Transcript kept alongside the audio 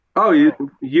Oh,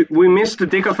 we missed the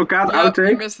Dick of a Cat outtake?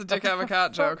 You missed the Dick of a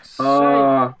Cat joke.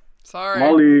 Sorry.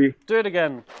 Molly. Do it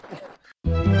again.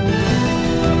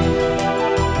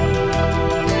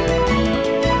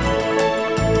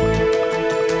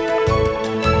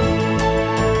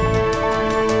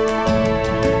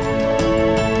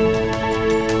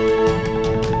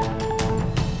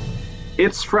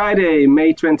 It's Friday,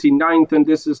 May 29th, and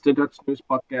this is the Dutch News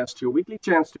Podcast, your weekly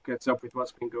chance to catch up with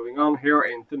what's been going on here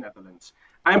in the Netherlands.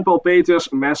 I'm Paul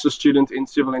Peters, master student in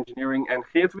civil engineering, and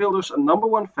Geert Wilders, a number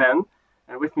one fan.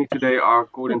 And with me today are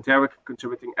Gordon Derrick,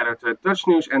 contributing editor at Dutch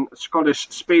News and Scottish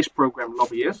space program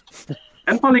lobbyist,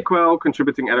 and Polly Quell,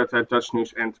 contributing editor at Dutch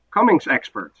News and Cummings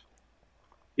expert.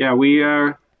 Yeah, we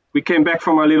came back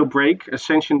from our little break,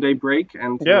 Ascension Day break,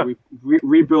 and we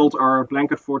rebuilt our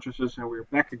blanket fortresses, and we're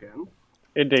back again.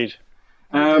 Indeed.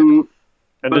 And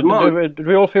did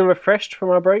we all feel refreshed from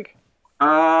our break?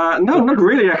 No, not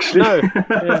really, actually. No,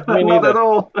 yeah, me not neither. at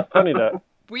all. Funny that.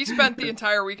 We spent the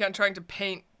entire weekend trying to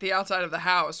paint the outside of the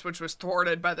house, which was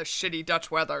thwarted by the shitty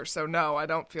Dutch weather. So no, I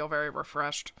don't feel very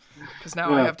refreshed because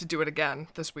now I have to do it again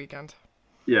this weekend.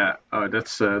 Yeah. Oh, that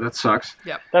sucks.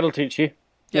 Yeah. That'll teach you.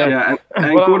 Yeah.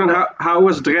 And Well, Gordon, how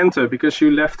was Drenthe? Because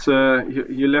you left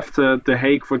The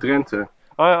Hague for Drenthe.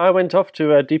 I went off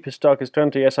to Deepest, Darkest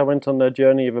Drenthe. Yes, I went on a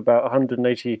journey of about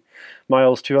 180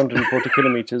 miles, 240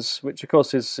 kilometres, which of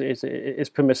course is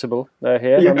permissible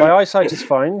here. Yeah. And my eyesight is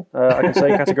fine, I can say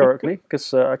categorically,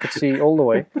 because I could see all the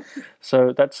way.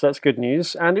 So that's good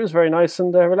news. And it was very nice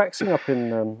and relaxing up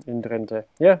in Drenthe.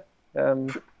 Yeah.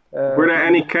 Were there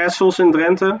any castles in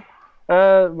Drenthe?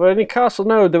 Were any castle?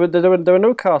 No, there were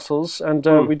no castles, and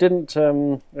we didn't.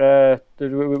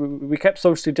 We kept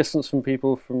socially distanced from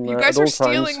people from. You guys at all are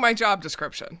stealing times. my job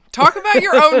description. Talk about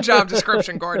your own job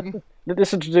description, Gordon.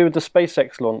 This is to do with the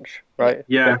SpaceX launch, right?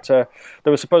 Yeah. That,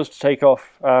 they were supposed to take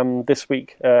off this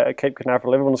week at Cape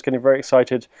Canaveral. Everyone was getting very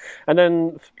excited, and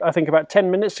then I think about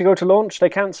 10 minutes to go to launch, they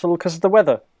cancelled because of the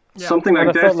weather. Yeah. Something like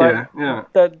And I that,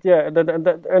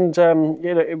 felt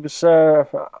it was.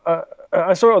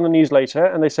 I saw it on the news later,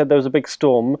 and they said there was a big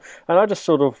storm, and I just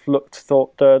sort of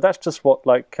thought that's just what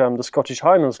the Scottish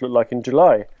Highlands look like in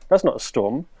July. That's not a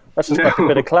storm. That's just like a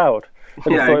bit of cloud.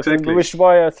 And Yeah, exactly. Which is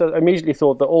why I immediately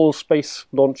thought that all space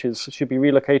launches should be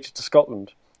relocated to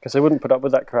Scotland because they wouldn't put up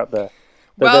with that crap there.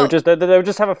 They would just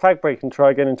have a fag break and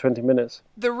try again in 20 minutes.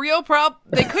 The real problem,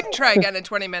 they couldn't try again in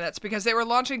 20 minutes because they were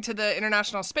launching to the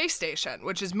International Space Station,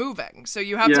 which is moving. So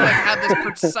you have to have this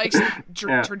precise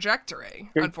trajectory,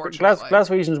 unfortunately.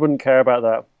 Glaswegians wouldn't care about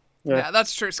that. Yeah,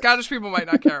 that's true. Scottish people might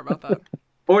not care about that.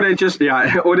 Or they're just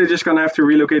gonna have to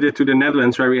relocate it to the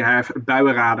Netherlands, where we have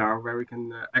buienradar, where we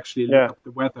can actually look up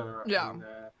the weather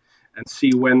and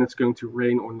see when it's going to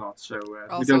rain or not. So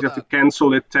we don't have to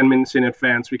cancel it 10 minutes in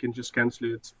advance. We can just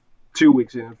cancel it 2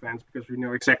 weeks in advance because we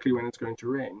know exactly when it's going to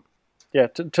rain. Yeah,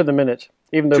 to the minute.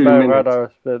 Even though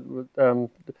buienradar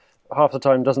half the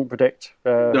time doesn't predict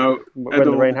when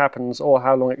the rain happens or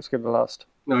how long it's going to last.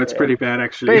 No, it's pretty bad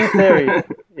actually. But in theory,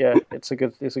 it's a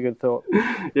good thought.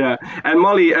 Yeah, and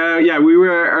Molly, we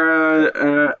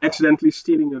were accidentally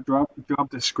stealing your job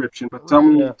description, but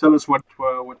tell us what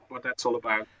that's all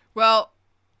about. Well,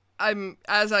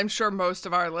 as I'm sure most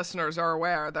of our listeners are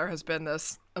aware, there has been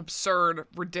this absurd,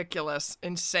 ridiculous,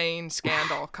 insane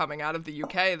scandal coming out of the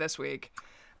UK this week.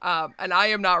 And I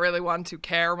am not really one to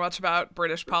care much about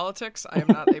British politics. I am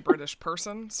not a British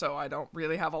person, so I don't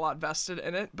really have a lot vested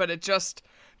in it. But it just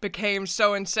became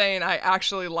so insane, I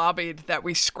actually lobbied that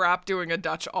we scrap doing a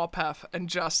Dutch OPHEF and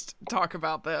just talk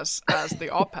about this as the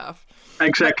OPHEF.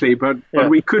 Exactly, but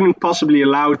we couldn't possibly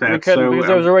allow that. Because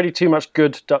there was already too much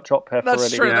good Dutch OPHEF That's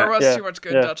already. true, there was too much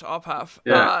good Dutch OPHEF.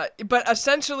 Yeah. But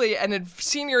essentially, a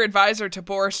senior advisor to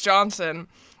Boris Johnson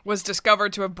was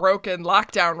discovered to have broken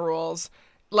lockdown rules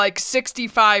like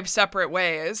 65 separate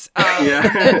ways.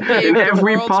 In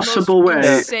every possible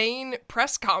way. Insane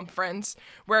press conference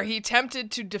where he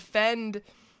attempted to defend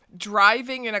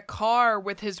driving in a car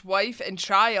with his wife and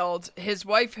child, his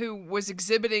wife who was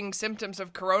exhibiting symptoms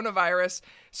of coronavirus,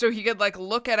 so he could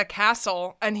look at a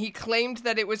castle, and he claimed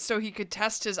that it was so he could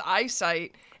test his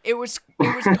eyesight. It was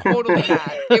totally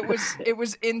mad. It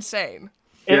was insane.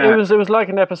 It was like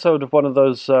an episode of one of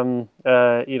those fly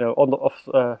on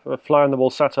the wall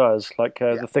satires,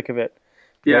 The Thick of It.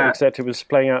 Yeah. Except it was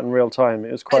playing out in real time.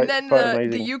 It was quite amazing.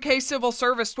 The UK Civil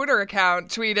Service Twitter account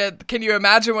tweeted, "Can you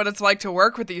imagine what it's like to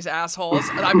work with these assholes?"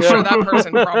 And I'm sure that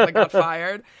person probably got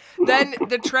fired. Then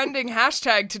the trending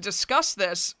hashtag to discuss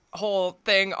this whole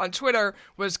thing on Twitter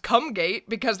was Cumgate,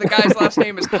 because the guy's last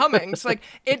name is Cummings.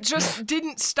 It just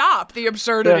didn't stop the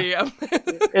absurdity of this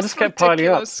it just kept piling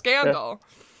up. Scandal.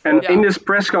 And in this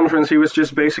press conference, he was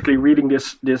just basically reading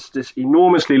this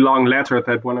enormously long letter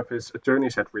that one of his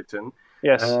attorneys had written.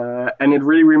 Yes. And it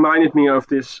really reminded me of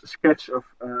this sketch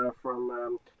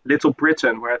from Little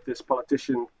Britain, where this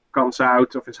politician comes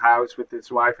out of his house with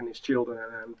his wife and his children,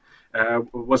 and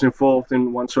was involved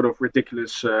in one sort of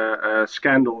ridiculous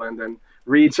scandal, and then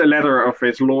reads a letter of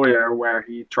his lawyer where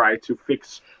he tried to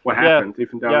fix what happened,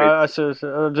 even though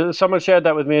someone shared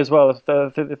that with me as well. I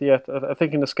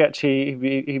think in the sketch he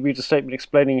reads a statement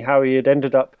explaining how he had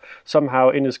ended up somehow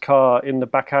in his car in the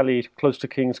back alley close to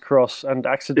King's Cross and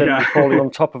accidentally falling on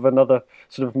top of another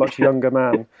sort of much younger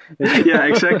man. Yeah,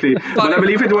 exactly. But I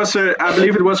believe it was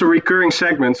a recurring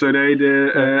segment. So they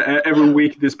every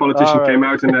week this politician came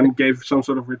out and then gave some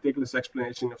sort of ridiculous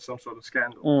explanation of some sort of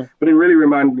scandal. But it really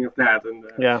reminded me of that. And,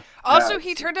 Also,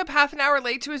 he turned up half an hour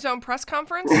late to his own press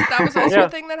conference. That was also a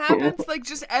thing that happens. Like,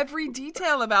 just every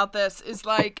detail about this is,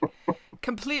 like,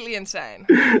 completely insane.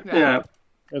 Yeah.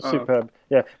 It's superb.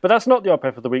 Yeah. But that's not the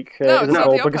op-ed for the week,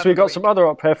 because we got some other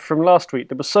op-ed from last week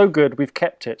that was so good, we've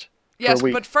kept it. Yes,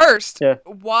 but first,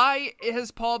 why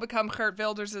has Paul become Geert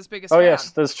Wilders' biggest fan? Oh,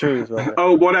 yes, that's true as well. Yeah.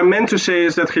 Oh, what I meant to say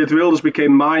is that Geert Wilders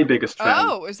became my biggest fan.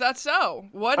 Oh, is that so?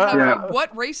 What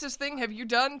racist thing have you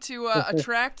done to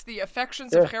attract the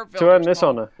affections of Geert Wilders? To earn this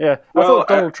honour, I thought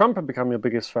Donald Trump had become your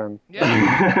biggest fan.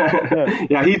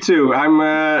 Yeah, he too.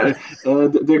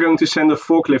 They're going to send a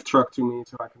forklift truck to me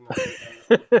so I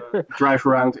can drive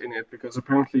around in it, because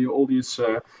apparently all these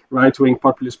right-wing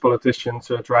populist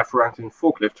politicians drive around in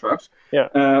forklift trucks. Yeah.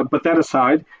 But that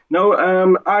aside,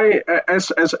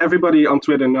 as everybody on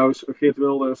Twitter knows, Geert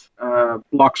Wilders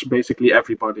blocks basically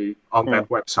everybody on that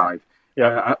website.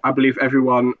 Yeah. I believe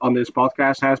everyone on this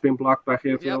podcast has been blocked by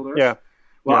Geert Wilders. Yeah.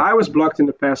 Well, I was blocked in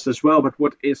the past as well, but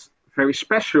what is very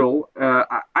special,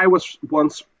 I was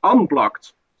once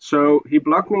unblocked. So he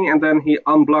blocked me and then he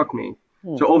unblocked me.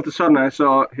 So all of a sudden I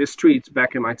saw his tweets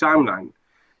back in my timeline.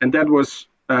 And that was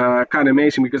kind of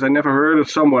amazing, because I never heard of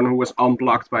someone who was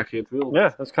unblocked by Geert Wilders.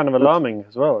 Yeah, that's kind of alarming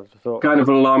as well. Kind of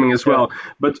alarming as well.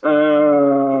 But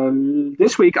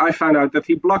this week I found out that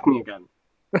he blocked me again.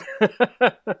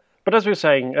 But as we were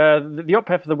saying, the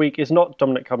op-ed for the week is not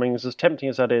Dominic Cummings, as tempting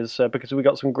as that is, because we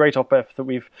got some great op-ed that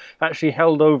we've actually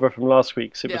held over from last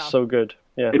week's. It was so good.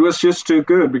 Yeah. It was just too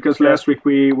good, because last week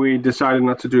we decided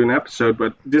not to do an episode,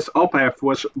 but this op-ed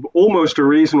was almost the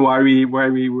reason why we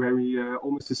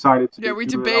almost decided to. Yeah, we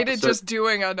debated just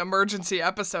doing an emergency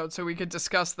episode so we could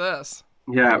discuss this.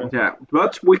 Yeah.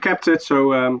 But we kept it,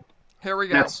 so here we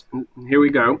go. Here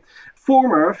we go.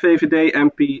 Former VVD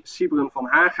MP Sybren van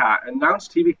Haga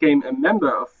announced he became a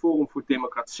member of Forum for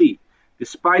Democratie.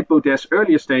 Despite Baudet's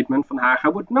earlier statement, Van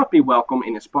Haga would not be welcome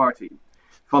in his party.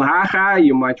 Van Haga,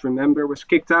 you might remember, was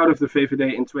kicked out of the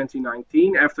VVD in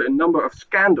 2019 after a number of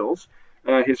scandals.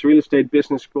 His real estate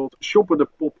business called Shopper de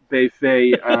Pop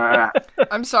BV.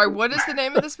 I'm sorry, what is the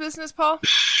name of this business, Paul?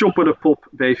 Shopper de Pop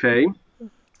BV.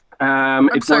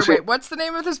 I'm sorry, wait, what's the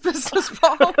name of this business,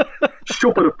 Paul?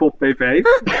 Shopper de Pop BV.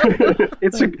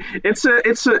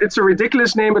 It's a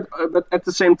ridiculous name, but at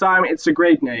the same time, it's a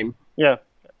great name. Yeah.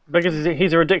 Because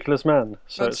he's a ridiculous man.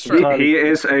 So that's true. He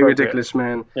is a ridiculous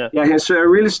man. Yeah, his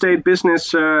real estate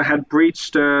business had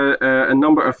breached a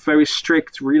number of very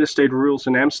strict real estate rules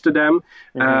in Amsterdam,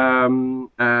 and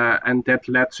that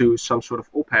led to some sort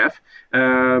of ophef.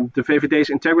 The VVD's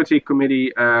Integrity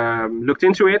Committee looked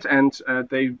into it, and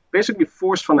they basically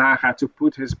forced Van Haga to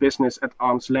put his business at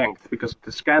arm's length because of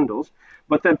the scandals.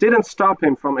 But that didn't stop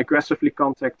him from aggressively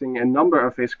contacting a number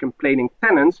of his complaining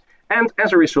tenants, and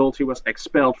as a result, he was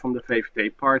expelled from the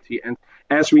VVD party. And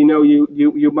as we know,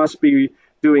 you must be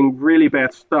doing really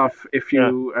bad stuff if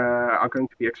you are going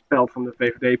to be expelled from the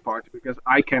VVD party, because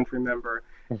I can't remember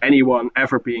anyone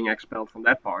ever being expelled from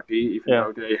that party, even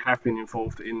though they have been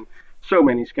involved in so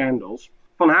many scandals.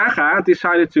 Van Haga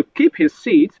decided to keep his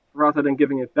seat rather than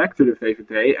giving it back to the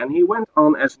VVD, and he went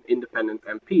on as an independent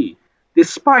MP,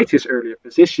 despite his earlier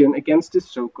position against this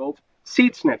so-called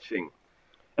seat snatching.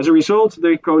 As a result,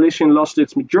 the coalition lost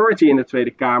its majority in the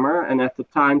Tweede Kamer, and at the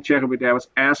time Thierry Baudet was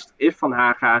asked if Van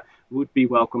Haga would be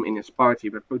welcome in his party.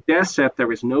 But Baudet said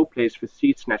there is no place for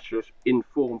seat snatchers in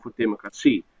Forum for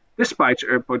Democratie, despite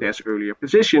Baudet's earlier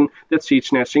position that seat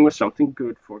snatching was something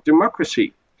good for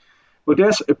democracy.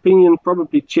 Baudet's opinion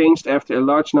probably changed after a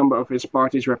large number of his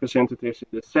party's representatives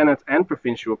in the Senate and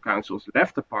provincial councils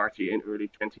left the party in early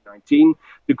 2019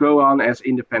 to go on as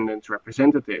independent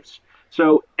representatives.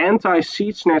 So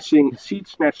anti-seat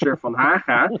snatcher Van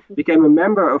Haga became a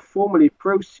member of formerly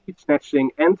pro-seat snatching,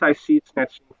 anti-seat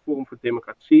snatching Forum for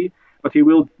Democratie, but he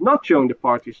will not join the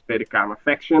party's Tweede Kamer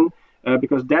faction.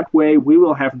 because that way we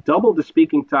will have double the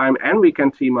speaking time and we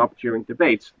can team up during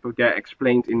debates, Baudet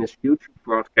explained in his YouTube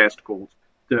broadcast called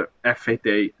the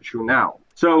FVD Journaal.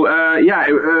 So, a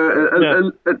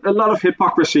lot of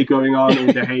hypocrisy going on in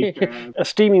The Hague. A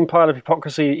steaming pile of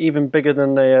hypocrisy, even bigger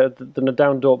than a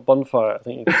Downdorp bonfire, I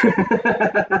think you could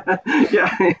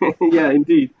say. yeah,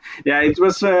 indeed. Yeah, it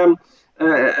was...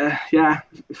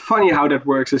 funny how that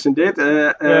works, isn't it?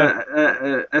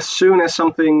 As soon as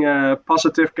something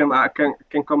positive can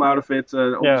come out of it,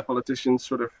 all these politicians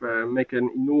sort of make an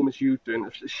enormous U-turn,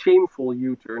 a shameful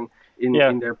U-turn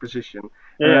in their position.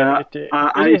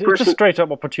 It's just straight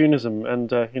up opportunism,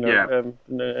 and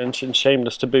and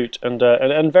shameless to boot,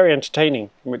 and very entertaining,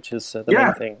 which is the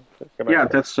main thing.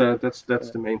 That's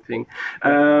the main thing.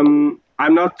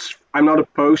 I'm not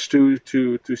opposed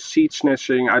to seat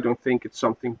snatching. I don't think it's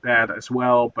something bad as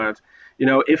well. But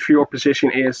if your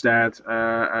position is that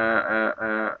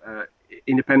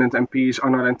independent MPs are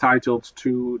not entitled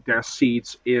to their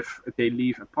seats if they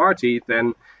leave a party,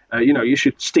 then you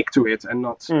should stick to it and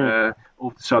not all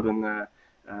of a sudden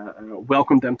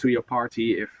welcome them to your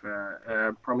party if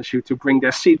promise you to bring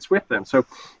their seats with them. So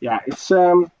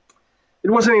it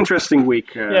was an interesting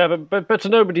week. But to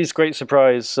nobody's great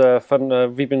surprise,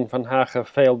 Wieben van Hagen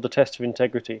failed the test of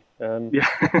integrity. He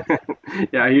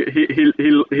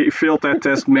failed that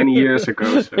test many years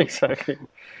ago. So. Exactly.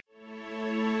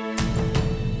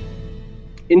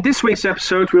 In this week's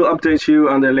episode, we'll update you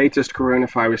on the latest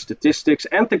coronavirus statistics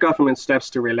and the government's steps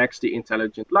to relax the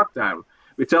intelligent lockdown.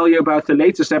 We tell you about the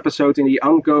latest episode in the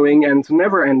ongoing and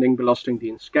never-ending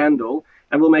Belastingdienst scandal,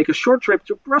 and we'll make a short trip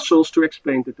to Brussels to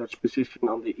explain the Dutch position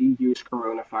on the EU's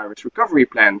coronavirus recovery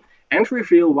plan, and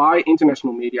reveal why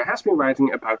international media has been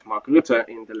writing about Mark Rutte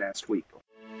in the last week.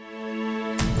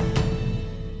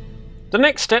 The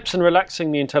next steps in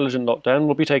relaxing the intelligent lockdown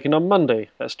will be taken on Monday,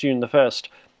 that's June the 1st.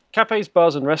 Cafes,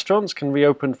 bars and restaurants can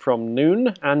reopen from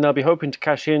noon, and they'll be hoping to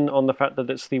cash in on the fact that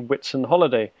it's the Whitsun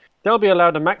holiday. They'll be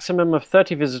allowed a maximum of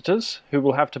 30 visitors, who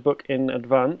will have to book in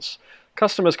advance.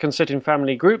 Customers can sit in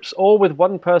family groups or with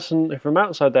one person from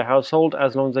outside their household,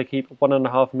 as long as they keep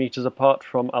 1.5 metres apart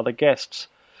from other guests.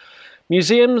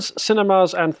 Museums,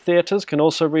 cinemas and theatres can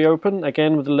also reopen,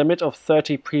 again with a limit of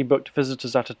 30 pre-booked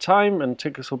visitors at a time, and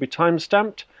tickets will be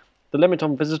time-stamped. The limit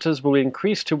on visitors will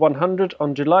increase to 100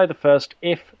 on July the 1st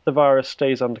if the virus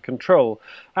stays under control.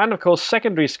 And of course,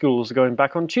 secondary schools are going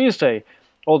back on Tuesday,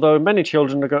 although many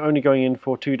children are only going in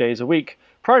for 2 days a week.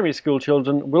 Primary school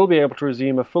children will be able to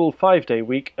resume a full 5-day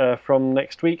week from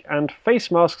next week, and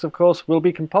face masks, of course, will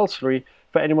be compulsory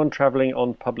for anyone travelling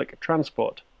on public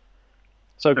transport.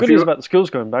 So good news about the schools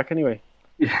going back anyway.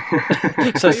 Are you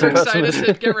excited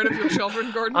to get rid of your children,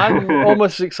 Gordon? I'm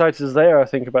almost as excited as they are, I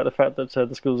think, about the fact that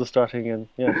the schools are starting again.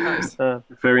 Yeah. Nice.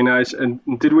 Very nice. And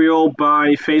did we all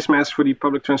buy face masks for the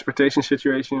public transportation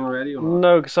situation already? Or not?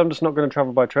 No, because I'm just not going to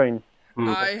travel by train.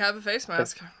 I have a face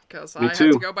mask because I have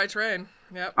to go by train.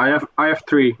 Yep. I have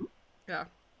 3. Yeah,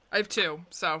 I have 2.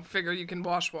 So figure you can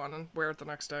wash one and wear it the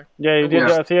next day. Yeah,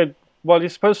 well, you're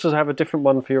supposed to have a different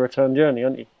one for your return journey,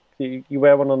 aren't you? You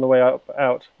wear one on the way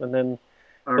out, and then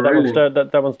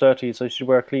that one's dirty, so you should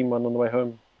wear a clean one on the way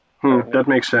home. That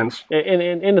makes sense.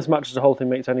 In as much as the whole thing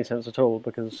makes any sense at all,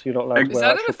 because you're not allowed to wear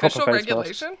actual proper face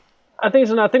masks. Is that an official regulation? I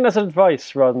think that's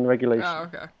advice rather than regulation. Oh,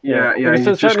 okay. Yeah. You're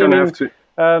just gonna have to.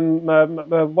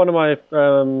 One of my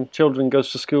children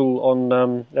goes to school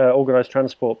on organised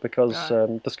transport because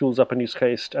the school's up in East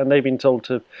Coast, and they've been told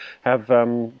to have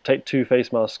take 2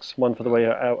 face masks, one for the way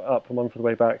up and one for the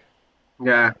way back.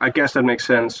 Yeah, I guess that makes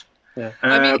sense. Yeah.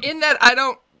 I mean, in that I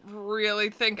don't really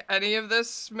think any of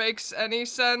this makes any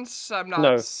sense. I'm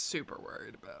not super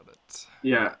worried about it.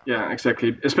 Yeah,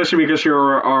 exactly. Especially because you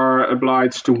are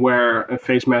obliged to wear a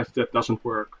face mask that doesn't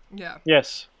work. Yeah.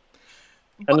 Yes.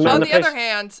 But on the other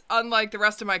hand, unlike the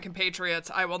rest of my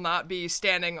compatriots, I will not be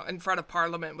standing in front of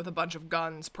Parliament with a bunch of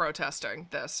guns protesting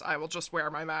this. I will just wear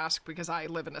my mask because I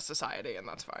live in a society, and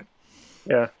that's fine.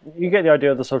 Yeah, you get the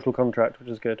idea of the social contract, which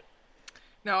is good.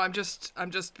 No, I'm just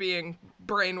being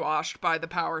brainwashed by the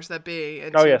powers that be.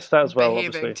 That as well, behaving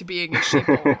obviously. To being a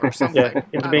sheeple or something.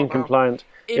 Into being compliant.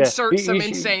 Insert some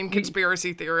insane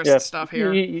conspiracy theorist stuff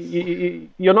here.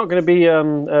 You're not going to be.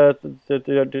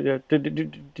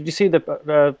 Did you see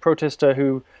the protester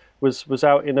who was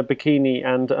out in a bikini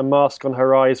and a mask on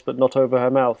her eyes but not over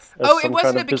her mouth? It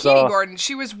wasn't a bikini, bizarre... Gordon.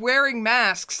 She was wearing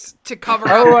masks to cover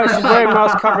up. Oh, right, she's wearing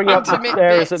masks covering up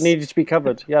areas that needed to be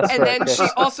covered. Yes, and then she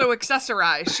also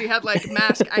accessorized. She had like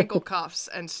mask ankle cuffs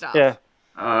and stuff. Yeah.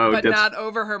 but not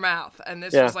over her mouth. And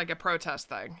this was like a protest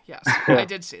thing. Yes, I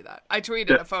did see that. I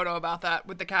tweeted a photo about that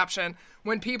with the caption,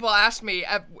 "When people ask me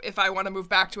if I want to move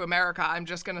back to America, I'm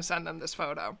just going to send them this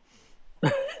photo."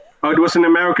 Oh, it was an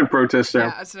American protester.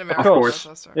 Yeah, it's an American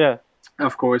protester. Yeah.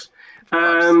 Of course.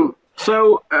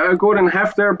 So, Gordon,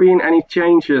 have there been any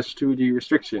changes to the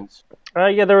restrictions?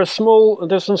 There's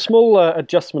some small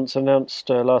adjustments announced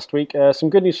last week. Some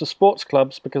good news for sports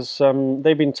clubs because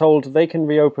they've been told they can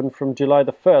reopen from July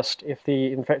the 1st if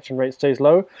the infection rate stays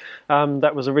low.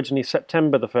 That was originally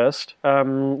September the 1st.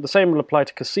 The same will apply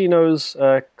to casinos,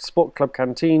 sport club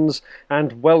canteens,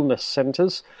 and wellness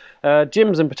centres.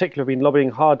 Gyms in particular have been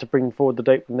lobbying hard to bring forward the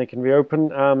date when they can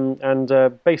reopen,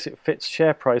 and Basic Fit's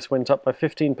share price went up by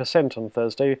 15% on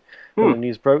Thursday when the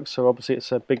news broke, so obviously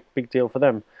it's a big deal for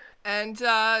them. And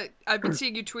I've been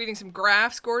seeing you tweeting some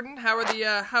graphs, Gordon. How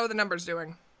are the numbers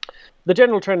doing? The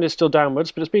general trend is still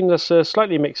downwards, but it's been this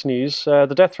slightly mixed news.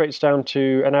 The death rate's down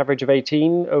to an average of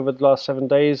 18 over the last 7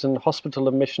 days, and hospital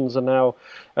admissions are now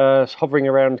hovering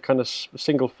around kind of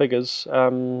single figures,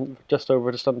 just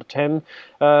under 10.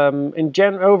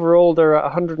 Overall, there are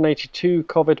 182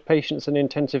 COVID patients in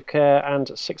intensive care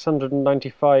and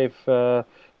 695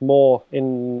 more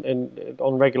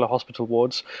on regular hospital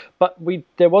wards, but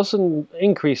there was an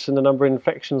increase in the number of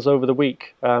infections over the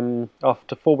week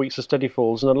after 4 weeks of steady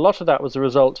falls, and a lot of that was a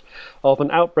result of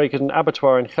an outbreak at an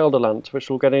abattoir in Gelderland, which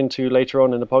we'll get into later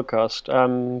on in the podcast.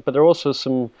 But there are also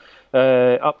some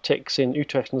upticks in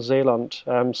Utrecht and Zeeland,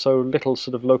 so little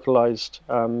sort of localized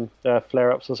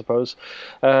flare-ups, I suppose.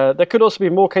 There could also be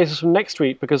more cases from next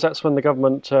week because that's when the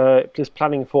government is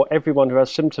planning for everyone who has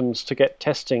symptoms to get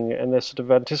testing, and they're sort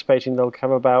of anticipating they'll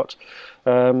have about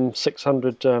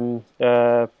 600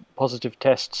 positive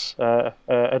tests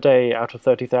a day out of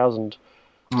 30,000.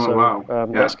 Oh, wow.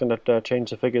 That's going to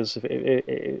change the figures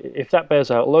if that bears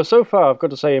out. Although so far, I've got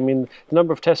to say, I mean, the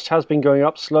number of tests has been going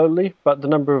up slowly, but the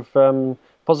number of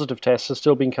positive tests has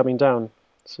still been coming down.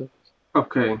 So,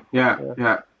 okay, yeah.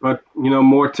 But,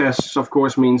 more tests, of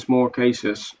course, means more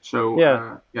cases. So,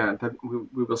 that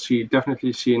we will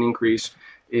definitely see an increase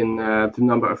in the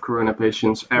number of corona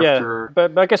patients after. Yeah,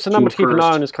 but I guess the number to keep an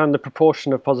eye on is kind of the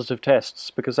proportion of positive tests,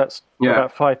 because that's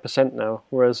about 5% now,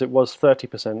 whereas it was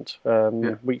 30% a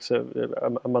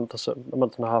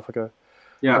month and a half ago.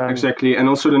 Yeah, exactly. And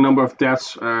also the number of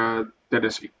deaths that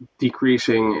is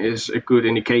decreasing is a good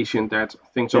indication that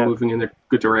things are moving in a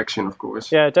good direction, of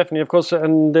course. Yeah, definitely, of course.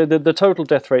 And the total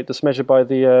death rate that's measured by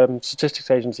the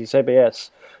statistics agency, CBS,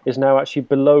 is now actually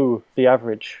below the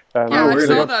average. I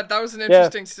saw that. That was an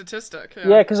interesting statistic.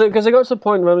 Yeah, because it got to the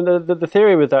point where the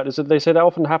theory with that is that they say that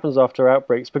often happens after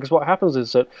outbreaks, because what happens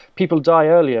is that people die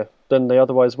earlier than they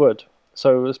otherwise would.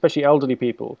 So especially elderly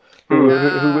people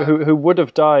who would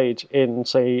have died in,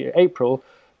 say, April,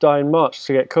 die in March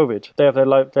to get COVID. They have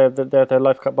their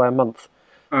life cut by a month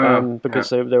because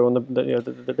they're on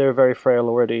they're very frail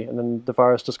already, and then the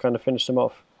virus just kind of finished them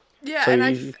off. Yeah, so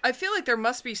and I feel like there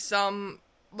must be some,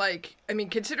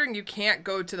 considering you can't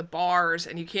go to the bars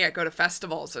and you can't go to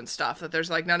festivals and stuff, that there's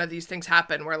none of these things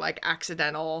happen where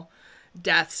accidental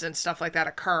deaths and stuff like that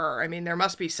occur. I mean, there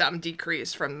must be some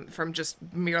decrease from just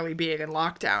merely being in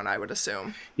lockdown, I would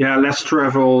assume. Yeah, less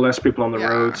travel, less people on the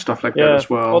road, stuff like that as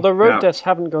well. Although road deaths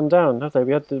haven't gone down, have they?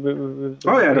 We had that's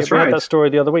right. We had that story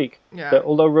the other week. Yeah. That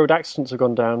although road accidents have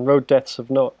gone down, road deaths have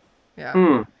not.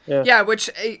 Yeah. Yeah, which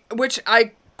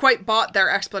I quite bought their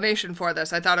explanation for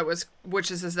this. I thought it was,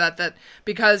 that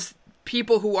because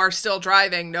people who are still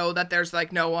driving know that there's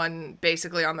no one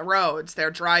basically on the roads,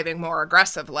 they're driving more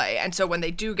aggressively, and so when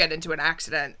they do get into an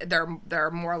accident,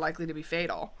 they're more likely to be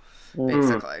fatal,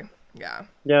 basically. Yeah.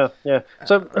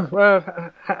 So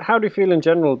how do you feel in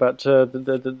general about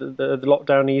the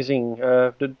lockdown easing?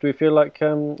 Do you feel like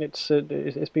it's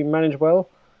been managed well?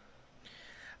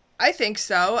 I think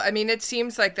so. I mean, it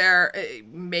seems like they're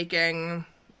making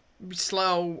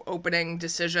slow opening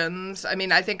decisions. I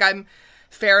mean, I think I'm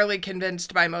fairly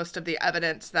convinced by most of the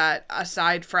evidence that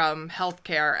aside from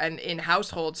healthcare and in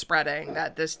household spreading,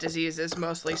 that this disease is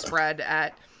mostly spread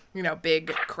at, big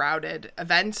crowded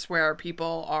events where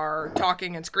people are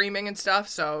talking and screaming and stuff.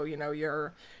 So,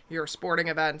 your sporting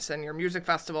events and your music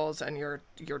festivals and your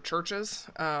churches.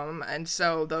 And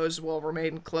so those will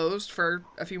remain closed for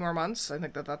a few more months. I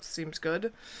think that seems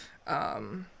good.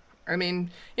 I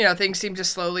mean, things seem to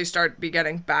slowly be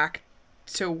getting back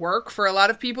to work for a lot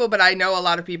of people, but I know a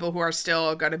lot of people who are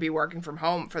still going to be working from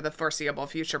home for the foreseeable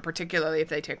future, particularly if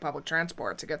they take public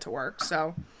transport to get to work.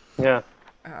 So, are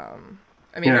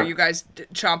you guys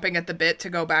chomping at the bit to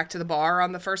go back to the bar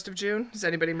on the 1st of June? Has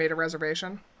anybody made a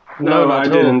reservation? No, not I at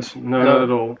all. didn't. No, not at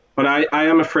all. But I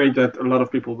am afraid that a lot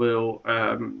of people will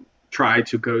try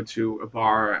to go to a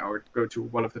bar or go to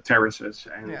one of the terraces,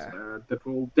 and that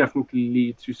will definitely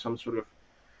lead to some sort of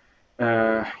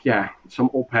some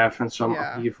OPEF and some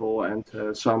upheaval and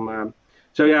some.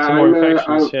 So yeah, some more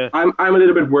infections, I'm a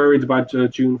little bit worried about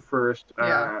June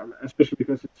 1st, especially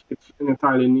because it's an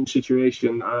entirely new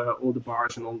situation. All the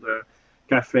bars and all the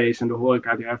cafes and the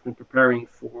horeca, they have been preparing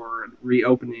for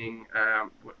reopening,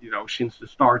 since the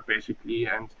start basically,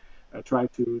 and try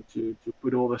to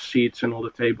put all the seats and all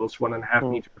the tables 1.5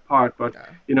 meters apart. But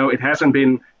it hasn't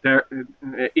been there.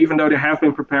 Even though they have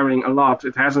been preparing a lot,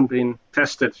 it hasn't been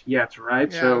tested yet,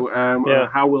 right? So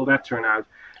how will that turn out?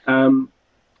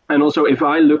 And also, if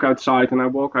I look outside and I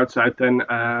walk outside, then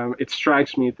it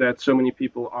strikes me that so many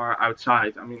people are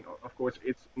outside. I mean, of course,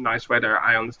 it's nice weather.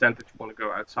 I understand that you want to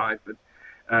go outside, but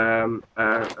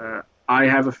I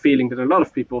have a feeling that a lot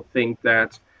of people think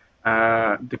that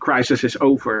the crisis is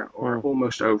over or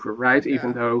almost over, right? Yeah.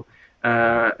 Even though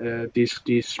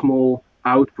these small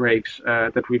outbreaks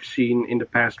that we've seen in the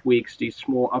past weeks, these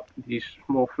small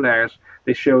flares,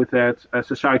 they show that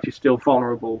society is still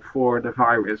vulnerable for the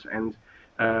virus, and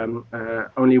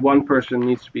only one person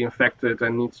needs to be infected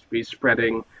and needs to be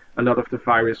spreading a lot of the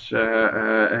virus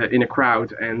in a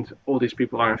crowd, and all these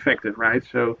people are infected, right?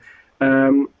 So,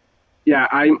 I'm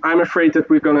afraid that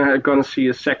we're gonna see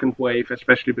a second wave,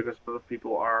 especially because a lot of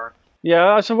people are. Yeah,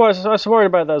 I was worried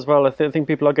about that as well. I think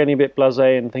people are getting a bit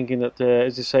blasé and thinking that,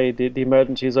 as you say, the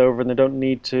emergency is over and they don't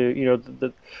need to,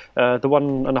 the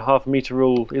 1.5 meter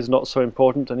rule is not so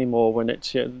important anymore. When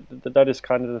it's that is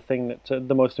kind of the thing that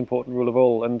the most important rule of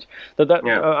all, and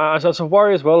I also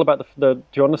worry as well about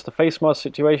the face mask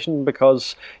situation,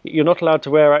 because you're not allowed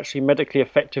to wear actually medically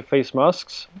effective face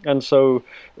masks, and so.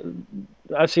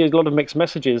 I see a lot of mixed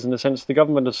messages in the sense the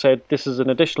government has said this is an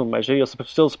additional measure. You're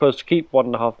still supposed to keep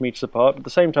 1.5 meters apart. But at the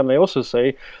same time, they also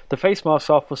say the face masks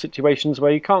are for situations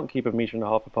where you can't keep 1.5 meters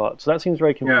apart. So that seems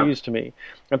very confused to me.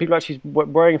 And people are actually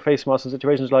wearing face masks in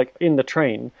situations like in the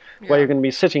train, where you're going to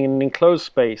be sitting in an enclosed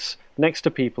space next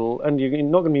to people and you're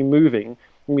not going to be moving.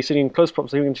 We'll be sitting in close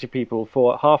proximity to people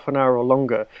for half an hour or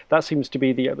longer. That seems to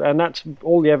be and that's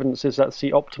all the evidence is that's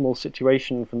the optimal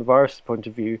situation from the virus point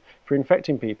of view for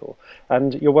infecting people.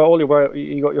 And you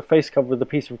got your face covered with a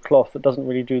piece of cloth that doesn't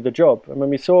really do the job. And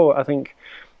when we saw, I think,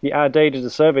 the Day did a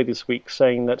survey this week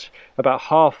saying that about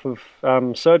half of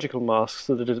surgical masks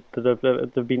that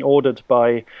have been ordered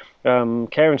by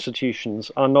care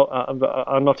institutions are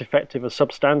not effective as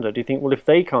substandard. You think, well, if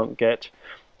they can't get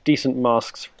decent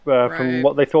masks from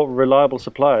what they thought were reliable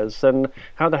suppliers, then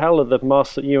how the hell are the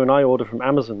masks that you and I order from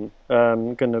Amazon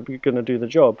gonna do the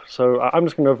job? So I'm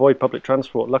just going to avoid public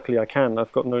transport. Luckily, I can.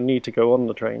 I've got no need to go on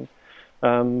the train,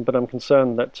 but I'm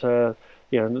concerned that the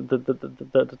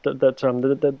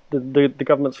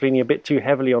government's leaning a bit too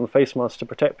heavily on face masks to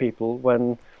protect people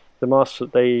when the masks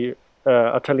that they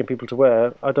are telling people to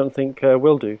wear, I don't think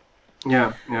will do.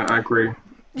 Yeah, I agree.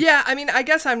 Yeah, I mean, I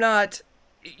guess I'm not.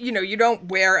 You don't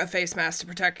wear a face mask to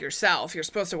protect yourself. You're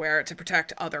supposed to wear it to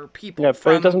protect other people. Yeah,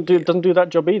 but it doesn't do that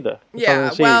job either. Yeah,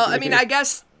 well, I mean, I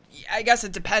guess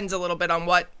it depends a little bit on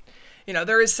what,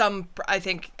 there is some, I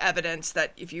think, evidence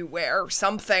that if you wear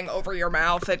something over your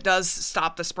mouth, it does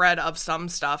stop the spread of some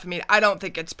stuff. I mean, I don't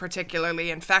think it's particularly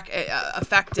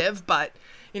effective, but,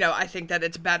 I think that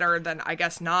it's better than, I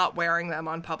guess, not wearing them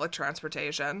on public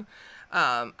transportation.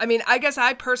 I mean, I guess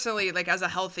I personally, like, as a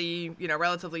healthy,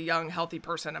 relatively young, healthy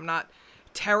person, I'm not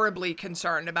terribly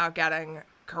concerned about getting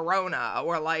corona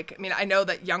or I know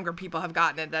that younger people have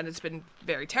gotten it, then it's been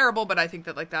very terrible, but I think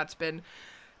that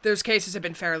those cases have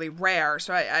been fairly rare.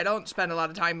 So I don't spend a lot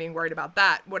of time being worried about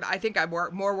that. What I think I'm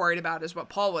more worried about is what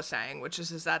Paul was saying, which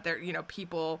is that there,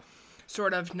 people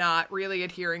sort of not really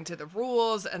adhering to the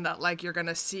rules, and that you're going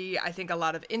to see, I think, a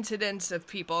lot of incidents of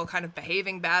people kind of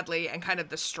behaving badly and kind of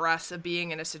the stress of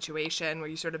being in a situation where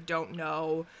you sort of don't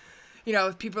know,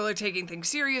 if people are taking things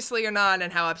seriously or not,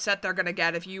 and how upset they're going to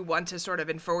get if you want to sort of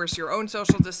enforce your own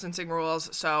social distancing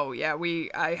rules. So yeah,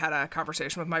 I had a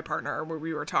conversation with my partner where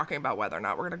we were talking about whether or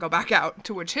not we're going to go back out,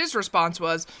 to which his response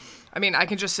was, I mean, I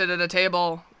can just sit at a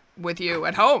table with you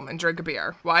at home and drink a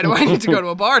beer. Why do I need to go to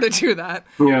a bar to do that?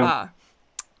 Yeah.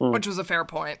 Which was a fair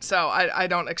point. So I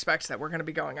don't expect that we're going to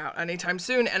be going out anytime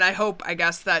soon. And I hope, I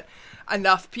guess, that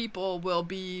enough people will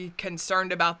be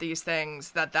concerned about these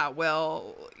things that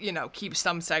will, keep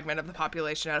some segment of the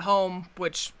population at home,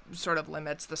 which sort of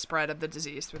limits the spread of the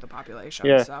disease through the population.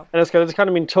 Yeah, so. And there's kind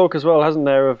of been talk as well, hasn't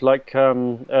there, of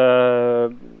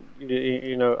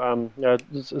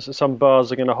some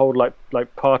bars are going to hold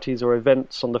like parties or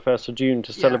events on the 1st of June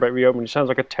to celebrate reopening. It sounds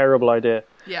like a terrible idea.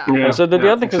 Yeah. And so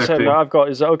the other concern that I've got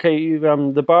is that, okay,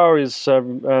 the bar is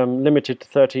limited to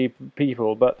 30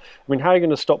 people, but I mean, how are you going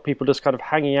to stop people just kind of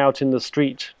hanging out in the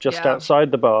street just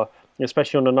outside the bar,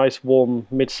 especially on a nice warm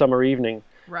midsummer evening,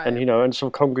 Right. and and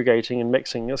sort of congregating and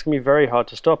mixing? That's going to be very hard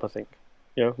to stop, I think.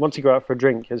 Once you go out for a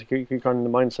drink, you're kind of in the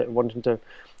mindset of wanting to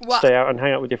stay out and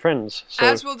hang out with your friends. So.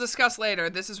 As we'll discuss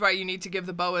later, this is why you need to give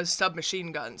the boas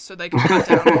submachine guns so they can cut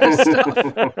down all this stuff.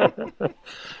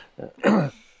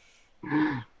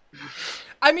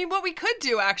 I mean, what we could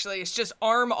do, actually, is just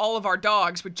arm all of our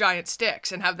dogs with giant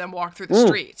sticks and have them walk through the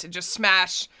streets and just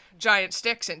smash giant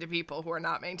sticks into people who are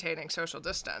not maintaining social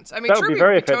distance. I mean, Truby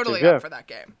would be totally up for that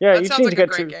game. Yeah, that sounds like a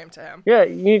great game to him. Yeah,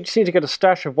 you just need to get a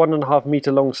stash of 1.5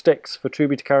 meter long sticks for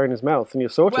Truby to carry in his mouth, and you're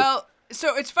sorted. Well,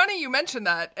 so it's funny you mentioned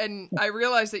that, and I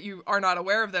realize that you are not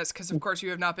aware of this because, of course,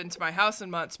 you have not been to my house in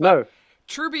months. But no.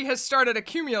 Truby has started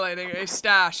accumulating a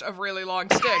stash of really long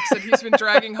sticks that he's been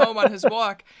dragging home on his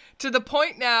walk to the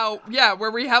point now,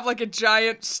 where we have like a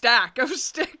giant stack of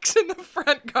sticks in the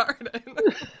front garden.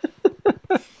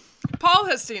 Paul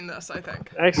has seen this, I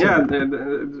think. Excellent. Yeah,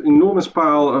 the enormous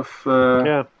pile of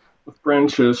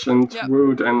branches and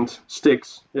wood and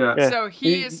sticks. Yeah. So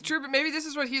he is true, but maybe this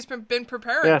is what he's been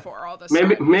preparing for all this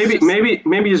time.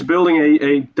 Maybe he's building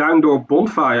a down-door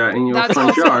bonfire in your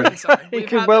front yard. He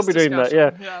could well be doing that. Yeah.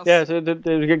 Yes. Yeah. So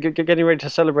they're getting ready to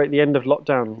celebrate the end of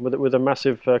lockdown with a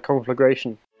massive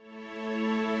conflagration.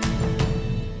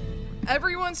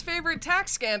 Everyone's favorite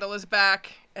tax scandal is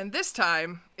back, and this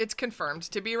time it's confirmed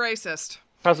to be racist.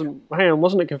 Hang on,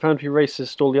 wasn't it confirmed to be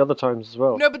racist all the other times as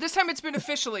well? No, but this time it's been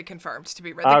officially confirmed to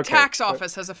be racist. The tax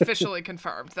office has officially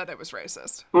confirmed that it was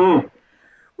racist.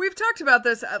 We've talked about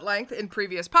this at length in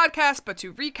previous podcasts, but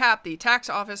to recap, the tax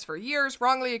office for years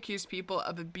wrongly accused people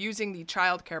of abusing the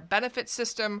child care benefit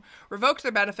system, revoked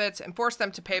their benefits, and forced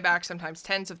them to pay back sometimes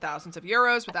tens of thousands of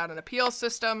euros without an appeal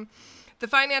system. The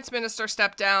finance minister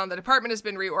stepped down, the department has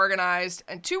been reorganized,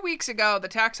 and 2 weeks ago, the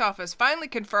tax office finally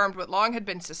confirmed what long had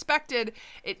been suspected.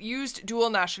 It used dual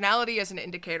nationality as an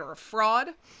indicator of fraud.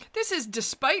 This is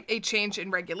despite a change in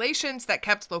regulations that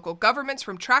kept local governments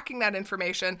from tracking that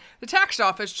information. The tax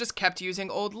office just kept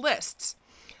using old lists.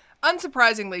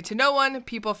 Unsurprisingly to no one,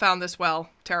 people found this,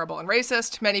 terrible and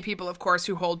racist. Many people, of course,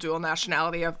 who hold dual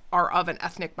nationality are of an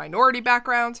ethnic minority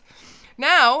background.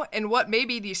 Now, in what may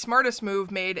be the smartest move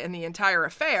made in the entire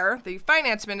affair, the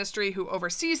finance ministry, who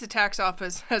oversees the tax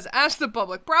office, has asked the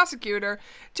public prosecutor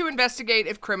to investigate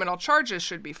if criminal charges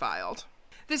should be filed.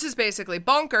 This is basically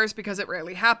bonkers because it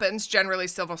rarely happens. Generally,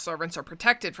 civil servants are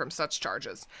protected from such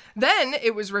charges. Then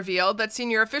it was revealed that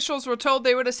senior officials were told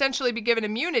they would essentially be given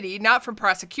immunity, not from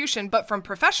prosecution, but from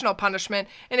professional punishment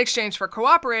in exchange for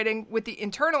cooperating with the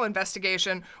internal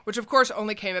investigation, which of course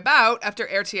only came about after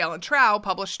RTL and Trouw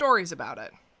published stories about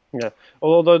it. Yeah,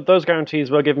 although those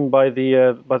guarantees were given by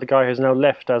the guy who's now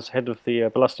left as head of the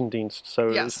Belastingdienst, so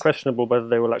it's questionable whether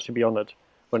they will actually be honoured.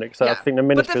 I think the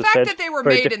minister but the fact that they were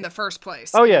made in the first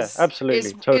place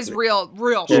absolutely, is real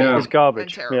shit. It's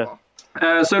garbage. And terrible.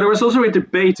 So there was also a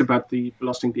debate about the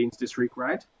Belastingdienst this week,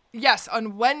 right? Yes,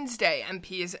 on Wednesday,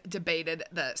 MPs debated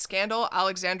the scandal.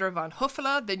 Alexandra van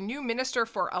Huffelen, the new Minister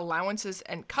for Allowances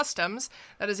and Customs,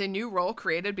 that is a new role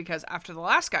created because after the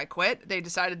last guy quit, they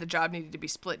decided the job needed to be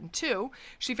split in two.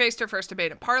 She faced her first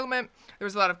debate in Parliament. There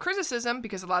was a lot of criticism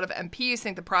because a lot of MPs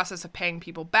think the process of paying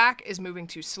people back is moving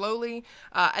too slowly.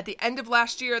 At the end of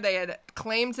last year, they had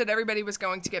claimed that everybody was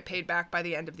going to get paid back by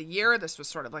the end of the year. This was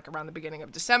sort of like around the beginning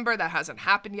of December. That hasn't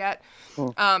happened yet.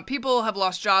 People have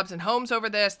lost jobs and homes over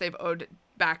this. They've owed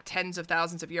back tens of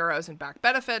thousands of euros in back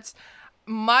benefits.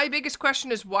 My biggest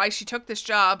question is why she took this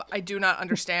job. I do not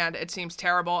understand. It seems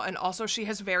terrible. And also she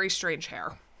has very strange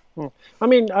hair. I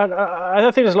mean, I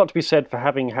think there's a lot to be said for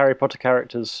having Harry Potter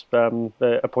characters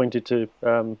appointed to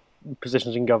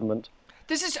positions in government.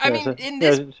 This is,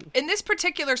 in this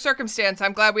particular circumstance,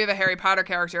 I'm glad we have a Harry Potter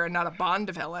character and not a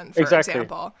Bond villain, for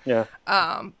example. Yeah.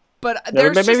 But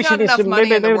there's just not enough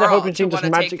money in the world to want to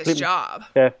take this job.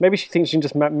 Yeah, maybe she thinks she can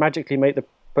just magically make the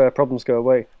problems go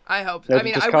away. I hope. I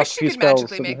mean, I wish she could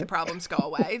magically make the problems go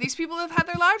away. These people have had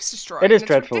their lives destroyed. It is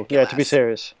dreadful, ridiculous. To be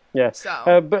serious. Yeah.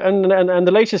 So. But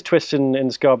the latest twist in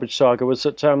this garbage saga was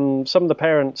that some of the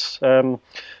parents who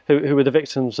were the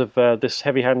victims of this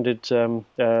heavy-handed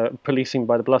policing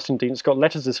by the Belastingdienst got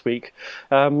letters this week,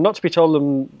 not to be told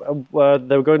them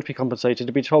they were going to be compensated,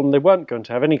 to be told them they weren't going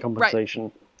to have any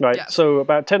compensation. Right. Yes. So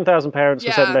about 10,000 parents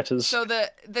were sent letters. So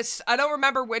this I don't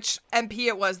remember which MP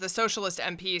it was. The socialist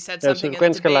MP said something in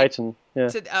Gwen the debate. Skeleiton.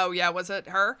 Yeah. Was it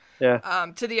her? Yeah.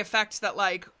 To the effect that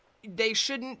they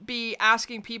shouldn't be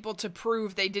asking people to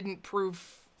prove they didn't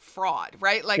prove fraud,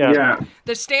 right? Like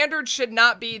the standard should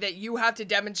not be that you have to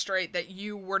demonstrate that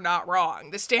you were not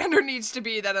wrong. The standard needs to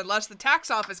be that unless the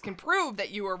tax office can prove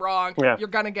that you were wrong, you're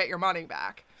going to get your money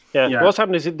back. Yeah. What's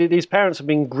happened is these parents are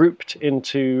being grouped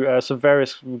into some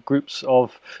various groups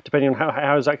of, depending on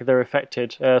how exactly they're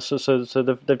affected. So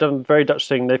they've done a very Dutch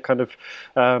thing. They've kind of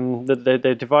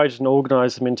they divided and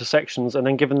organised them into sections and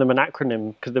then given them an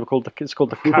acronym because it's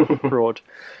called the CAP fraud.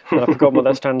 I've forgotten what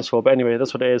that stands for, but anyway,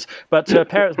 that's what it is. But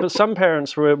some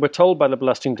parents were told by the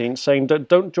Belastingdienst saying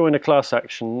don't join a class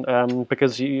action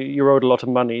because you're owed a lot of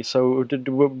money. So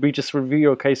we just review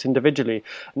your case individually.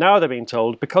 Now they're being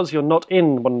told because you're not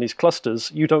in one of these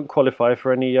clusters, you don't qualify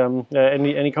for any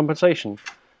compensation.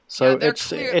 So it's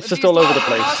just all over the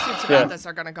place. Lawsuits about this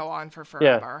are going to go on for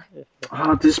forever.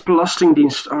 This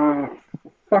Belastingdienst. For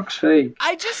fuck's sake.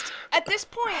 At this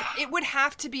point, it would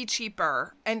have to be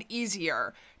cheaper and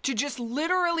easier to just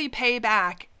literally pay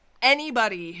back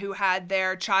anybody who had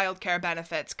their childcare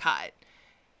benefits cut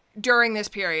during this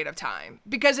period of time.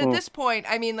 Because at this point,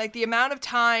 I mean, like the amount of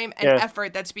time and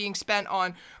effort that's being spent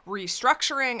on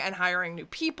restructuring and hiring new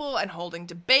people and holding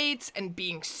debates and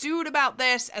being sued about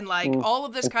this and like all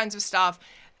of this kinds of stuff,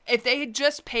 if they had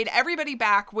just paid everybody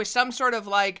back with some sort of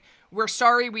like, we're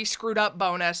sorry we screwed up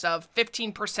bonus of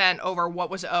 15% over what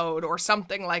was owed or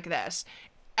something like this,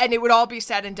 and it would all be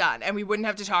said and done, and we wouldn't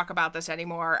have to talk about this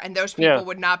anymore, and those people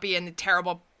would not be in the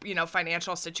terrible,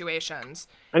 financial situations.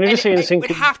 And it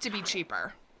would have to be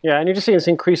cheaper. Yeah, and you're just seeing this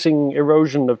increasing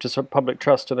erosion of just public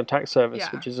trust in the tax service,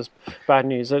 which is just bad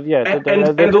news. This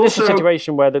is a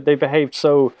situation where they behaved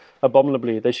so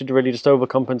abominably. They should really just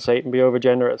overcompensate and be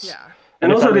overgenerous. Yeah,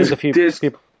 and also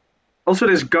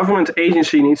this government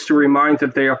agency needs to remind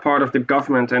that they are part of the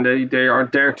government and they are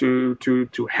there to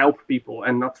help people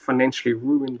and not financially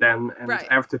ruin them. And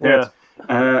after that,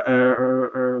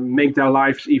 make their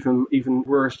lives even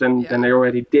worse than they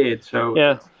already did.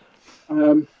 So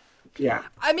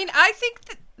I mean, I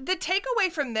think the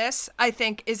takeaway from this, I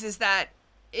think, is that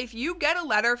if you get a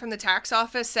letter from the tax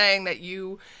office saying that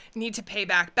you need to pay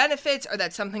back benefits or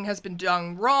that something has been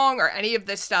done wrong or any of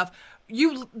this stuff,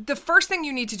 the first thing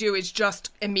you need to do is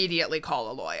just immediately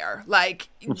call a lawyer. Like,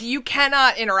 you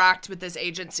cannot interact with this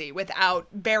agency without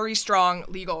very strong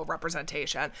legal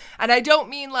representation. And I don't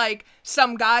mean like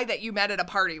some guy that you met at a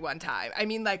party one time. I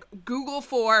mean like Google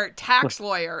for tax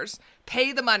lawyers,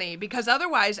 pay the money, because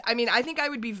otherwise, I mean, I think I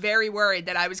would be very worried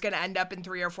that I was going to end up in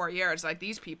 3 or 4 years like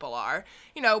these people are.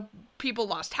 People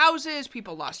lost houses,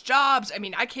 people lost jobs. I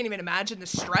mean, I can't even imagine the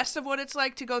stress of what it's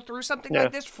like to go through something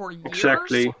like this for years.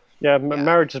 Exactly. Yeah,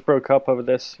 marriages broke up over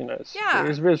this.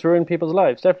 It's ruined people's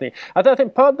lives, definitely. I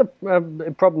think part of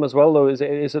the problem as well, though, is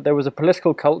that there was a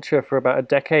political culture for about a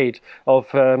decade of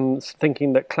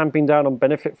thinking that clamping down on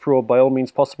benefit fraud by all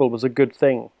means possible was a good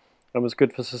thing and was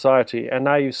good for society. And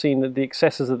now you've seen the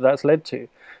excesses that that's led to.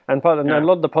 And a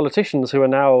lot of the politicians who are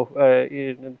now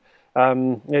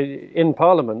in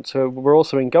Parliament were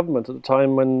also in government at the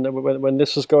time when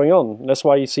this was going on. And that's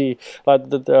why you see like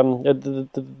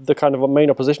the kind of main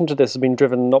opposition to this has been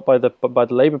driven not by the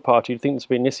Labour Party. You'd think this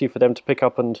would be an issue for them to pick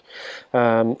up and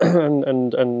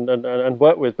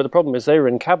work with. But the problem is they were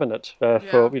in cabinet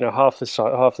for half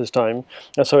this time,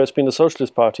 and so it's been the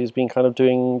Socialist Party has been kind of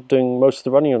doing most of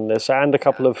the running on this, and a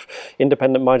couple of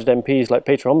independent-minded MPs like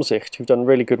Peter Omtzigt who've done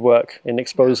really good work in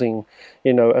exposing,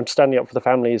 and standing up for the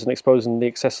families and exposing the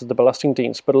excesses of the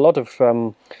Belastingdienst. But a lot of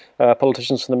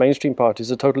politicians from the mainstream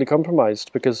parties are totally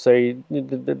compromised because they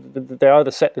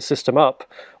either set the system up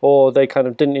or they kind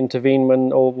of didn't intervene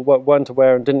or weren't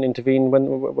aware and didn't intervene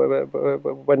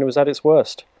when it was at its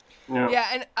worst.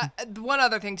 Yeah, and one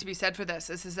other thing to be said for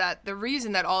this is that the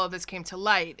reason that all of this came to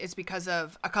light is because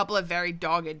of a couple of very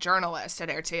dogged journalists at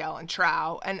RTL and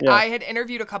Trouw. And I had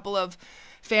interviewed a couple of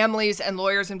families and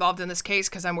lawyers involved in this case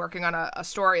because I'm working on a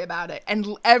story about it. And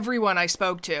everyone I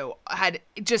spoke to had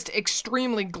just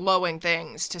extremely glowing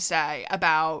things to say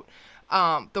about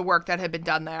the work that had been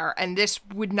done there. And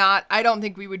I don't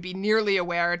think we would be nearly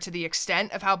aware to the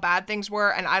extent of how bad things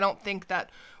were. And I don't think that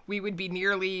we would be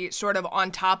nearly sort of on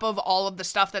top of all of the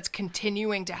stuff that's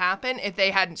continuing to happen if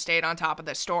they hadn't stayed on top of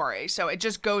this story. So it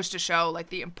just goes to show like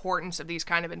the importance of these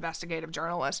kind of investigative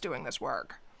journalists doing this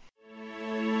work.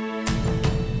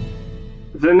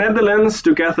 The Netherlands,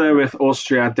 together with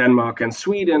Austria, Denmark and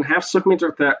Sweden, have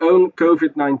submitted their own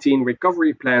COVID-19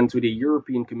 recovery plan to the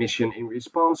European Commission in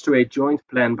response to a joint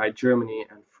plan by Germany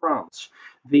and France.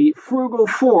 The Frugal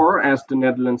Four, as the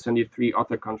Netherlands and the three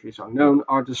other countries are known,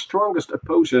 are the strongest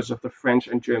opposers of the French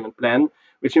and German plan,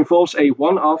 which involves a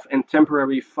one-off and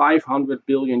temporary 500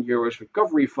 billion euros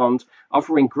recovery fund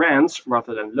offering grants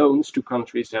rather than loans to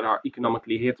countries that are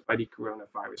economically hit by the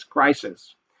coronavirus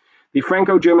crisis. The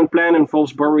Franco-German plan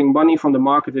involves borrowing money from the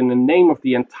market in the name of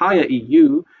the entire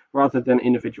EU rather than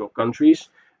individual countries.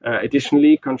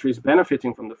 Additionally, countries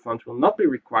benefiting from the fund will not be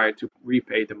required to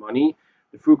repay the money.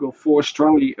 The Frugal Four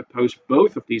strongly oppose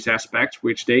both of these aspects,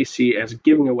 which they see as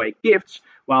giving away gifts,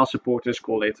 while supporters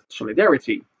call it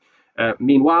solidarity.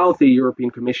 Meanwhile, the European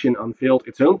Commission unveiled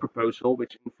its own proposal,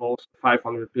 which involves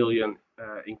 500 billion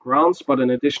in grants, but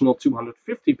an additional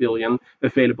 250 billion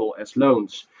available as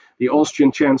loans. The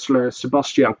Austrian Chancellor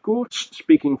Sebastian Kurz,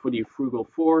 speaking for the Frugal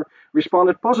Four,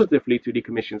 responded positively to the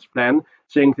Commission's plan,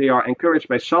 saying they are encouraged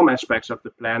by some aspects of the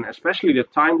plan, especially the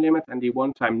time limit and the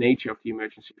one-time nature of the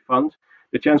emergency fund.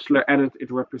 The Chancellor added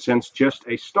it represents just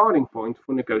a starting point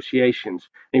for negotiations.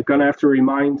 And you're going to have to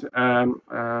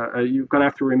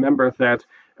remember that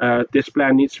this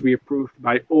plan needs to be approved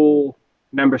by all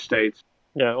member states.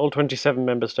 Yeah, all 27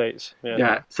 member states.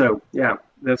 So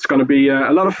that's going to be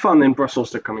a lot of fun in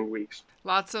Brussels the coming weeks.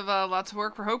 Lots of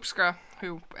work for Hoekstra,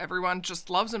 who everyone just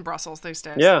loves in Brussels these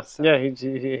days. Yeah, so. yeah,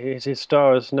 his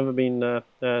star has never been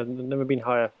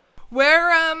higher.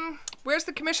 Where's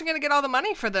the Commission going to get all the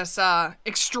money for this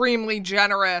extremely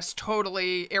generous,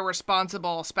 totally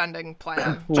irresponsible spending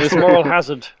plan? It's moral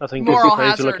hazard, I think, is the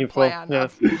phrase you're looking for. Yeah.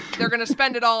 They're going to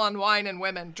spend it all on wine and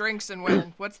women, drinks and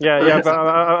women. What's the but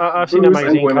I've seen a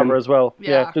magazine cover as well.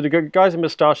 Yeah. The guys in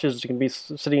moustaches can be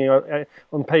sitting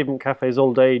on pavement cafes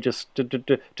all day, just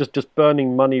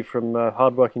burning money from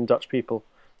hardworking Dutch people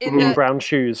in brown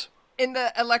shoes. In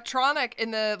the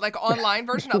online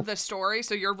version of this story,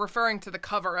 so you're referring to the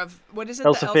cover of, what is it?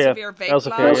 Elsevier. The Elsevier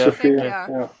Vape Lounge, I think,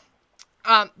 yeah.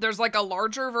 There's like a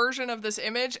larger version of this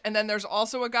image, and then there's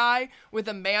also a guy with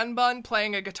a man bun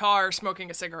playing a guitar, smoking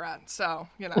a cigarette. So,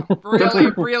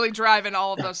 really driving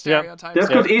all of those stereotypes. That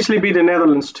could easily be the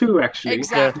Netherlands too, actually.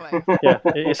 Exactly. Yeah,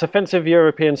 it's offensive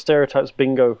European stereotypes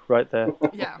bingo right there.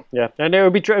 Yeah. And it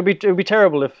would be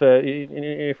terrible if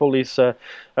all these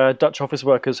Dutch office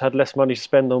workers had less money to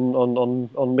spend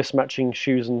on mismatching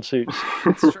shoes and suits.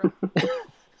 That's true.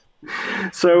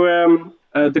 So.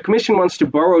 The Commission wants to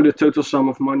borrow the total sum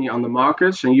of money on the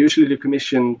markets, and usually the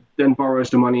Commission then borrows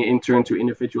the money in turn to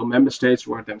individual member states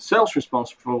who are themselves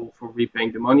responsible for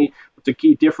repaying the money. But the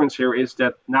key difference here is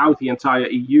that now the entire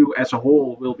EU as a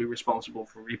whole will be responsible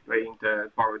for repaying the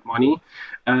borrowed money.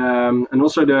 And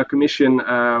also the Commission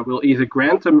will either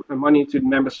grant the money to the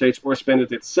member states or spend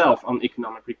it itself on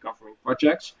economic recovery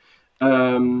projects.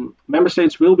 Member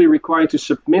states will be required to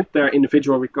submit their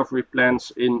individual recovery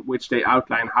plans in which they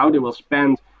outline how they will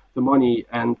spend the money,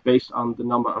 and based on the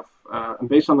number of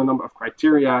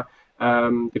criteria,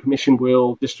 the Commission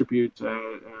will distribute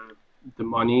the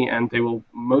money, and they will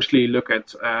mostly look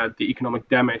at the economic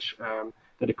damage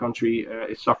that the country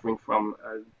is suffering from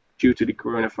due to the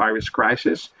coronavirus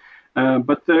crisis.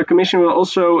 But the Commission will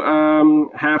also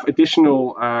have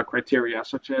additional criteria,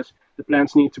 such as the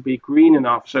plans need to be green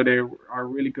enough, so they are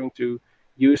really going to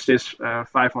use this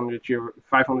 500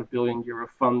 billion euro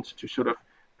fund to sort of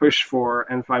push for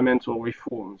environmental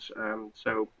reforms.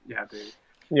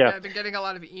 I've been getting a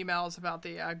lot of emails about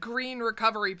the green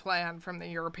recovery plan from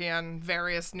the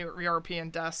various new European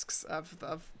desks of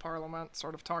Parliament,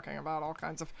 sort of talking about all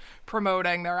kinds of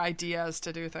promoting their ideas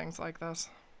to do things like this.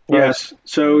 Yes,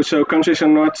 so countries are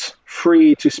not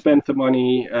free to spend the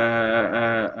money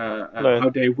how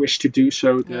they wish to do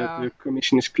so. The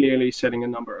Commission is clearly setting a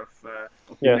number of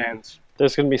demands.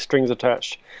 There's going to be strings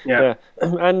attached. Yeah.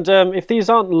 And if these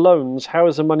aren't loans, how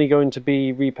is the money going to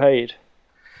be repaid?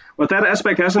 Well, that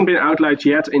aspect hasn't been outlined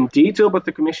yet in detail, but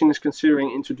the Commission is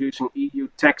considering introducing EU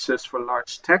taxes for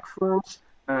large tech firms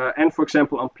and, for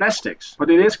example, on plastics. But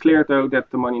it is clear, though, that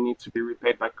the money needs to be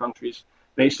repaid by countries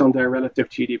based on their relative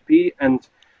GDP, and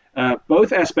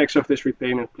both aspects of this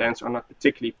repayment plans are not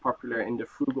particularly popular in the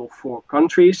Frugal Four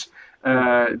countries.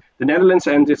 The Netherlands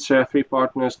and its three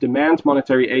partners demand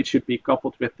monetary aid should be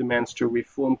coupled with demands to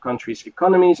reform countries'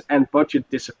 economies and budget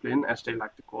discipline, as they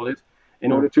like to call it,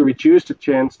 in order to reduce the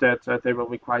chance that they will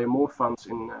require more funds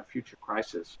in future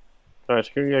crises.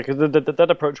 Right, yeah, because that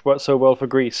approach worked so well for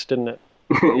Greece, didn't it?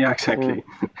 Yeah, exactly.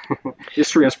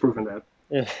 History has proven that.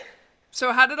 Yeah.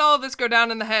 So how did all of this go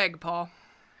down in The Hague, Paul?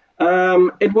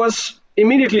 It was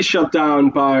immediately shut down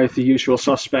by the usual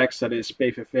suspects, that is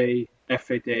PVV,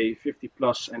 FVD,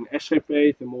 50PLUS and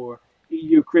SVP, the more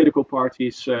EU-critical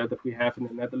parties that we have in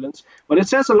the Netherlands. But it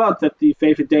says a lot that the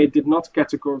VVD did not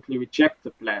categorically reject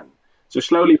the plan. So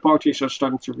slowly parties are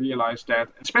starting to realize that,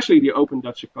 especially the open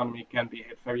Dutch economy can be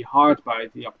hit very hard by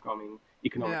the upcoming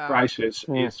economic crisis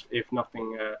if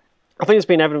nothing. I think it's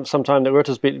been evident for some time that Rutte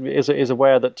is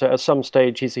aware that at some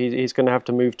stage he's going to have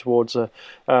to move towards some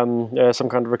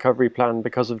kind of recovery plan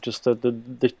because of just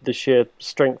the sheer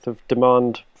strength of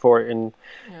demand for it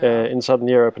in Southern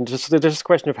Europe, and just a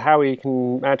question of how he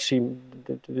can actually.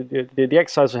 The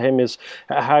exercise for him is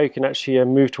how he can actually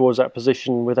move towards that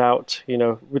position without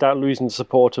losing the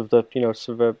support of the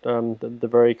the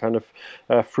very kind of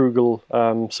frugal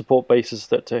support bases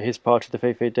that his party, the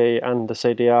VVD and the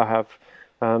CDA have.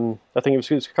 I think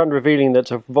it was kind of revealing that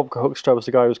Wopke Hoekstra was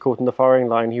the guy who was caught in the firing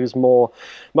line. He was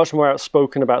much more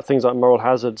outspoken about things like moral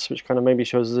hazards, which kind of maybe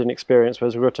shows his inexperience,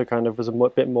 whereas Rutte kind of was a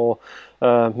bit more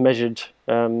measured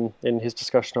in his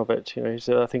discussion of it.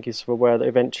 I think he's aware that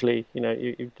eventually,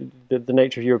 the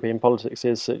nature of European politics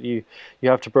is that you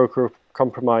have to broker a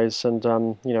compromise, and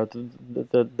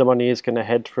the money is going to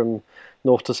head from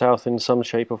north to south in some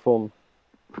shape or form.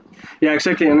 Yeah,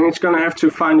 exactly, and it's going to have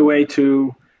to find a way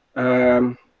to.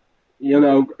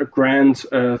 Grant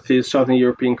the Southern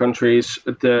European countries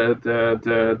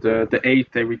the aid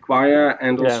they require,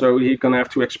 and also he's gonna have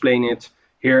to explain it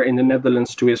here in the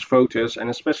Netherlands to his voters, and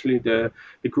especially the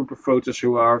group of voters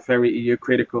who are very EU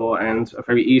critical and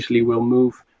very easily will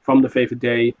move from the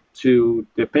VVD to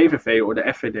the PVV or the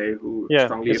FVD, who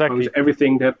strongly oppose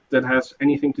everything that has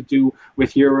anything to do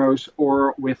with Euros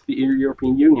or with the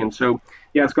European Union. So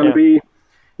it's going to be.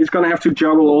 He's going to have to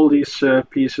juggle all these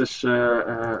pieces in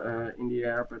the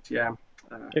air, but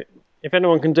if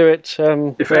anyone can do it,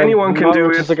 if anyone can do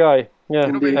it, is the guy. Yeah,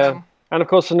 and of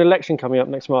course, an election coming up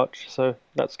next March, so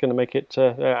that's going to make it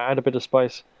add a bit of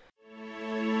spice.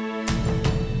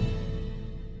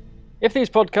 If these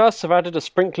podcasts have added a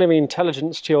sprinkling of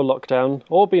intelligence to your lockdown,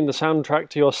 or been the soundtrack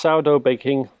to your sourdough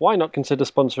baking, why not consider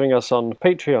sponsoring us on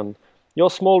Patreon? Your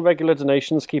small regular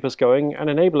donations keep us going and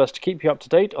enable us to keep you up to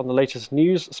date on the latest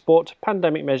news, sport,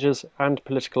 pandemic measures and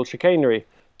political chicanery.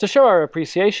 To show our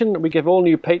appreciation, we give all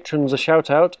new patrons a shout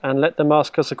out and let them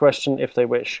ask us a question if they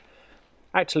wish.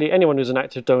 Actually, anyone who's an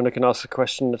active donor can ask a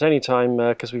question at any time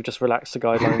because we've just relaxed the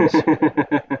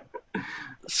guidelines.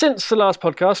 Since the last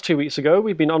podcast 2 weeks ago,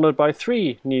 we've been honoured by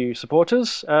 3 new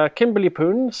supporters. Kimberly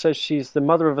Poon says she's the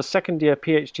mother of a second-year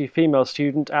PhD female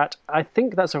student at, I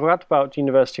think that's a Radboud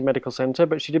University Medical Centre,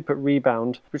 but she did put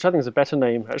Rebound, which I think is a better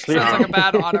name, actually. Sounds like a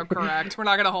bad autocorrect. We're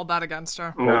not going to hold that against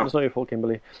her. No, it's not your fault,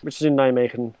 Kimberly. Which is in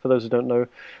Nijmegen, for those who don't know.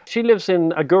 She lives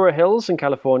in Agoura Hills in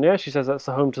California. She says that's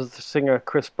the home to the singer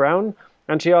Chris Brown.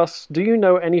 And she asks, do you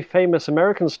know any famous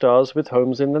American stars with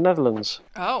homes in the Netherlands?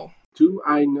 Oh. Do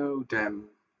I know them?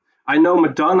 I know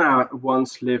Madonna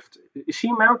once lived. Is she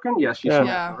American? Yeah, she's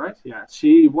American, right? Yeah.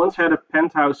 She once had a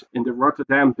penthouse in the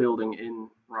Rotterdam building in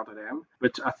Rotterdam,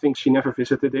 but I think she never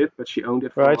visited it, but she owned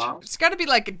it for a while. It's got to be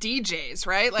like DJs,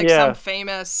 right? Like some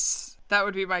famous. That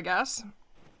would be my guess.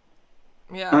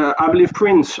 Yeah. I believe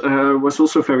Prince was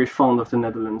also very fond of the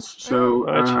Netherlands,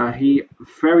 so he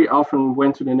very often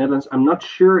went to the Netherlands. I'm not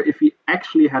sure if he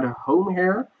actually had a home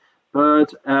here,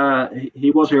 but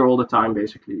he was here all the time,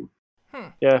 basically.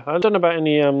 Yeah, I don't know about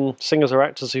any singers or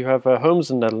actors who have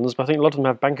homes in the Netherlands, but I think a lot of them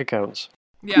have bank accounts.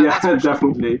 Yeah,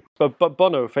 definitely. But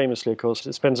Bono, famously, of course,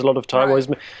 spends a lot of time. Right.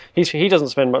 Well, he doesn't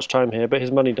spend much time here, but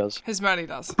his money does. His money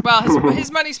does. Well,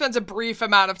 his money spends a brief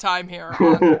amount of time here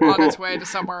on its way to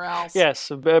somewhere else.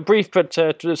 Yes, a brief but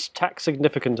just tax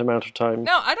significant amount of time.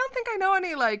 No, I don't think I know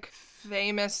any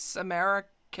famous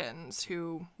Americans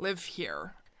who live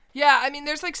here. Yeah, I mean,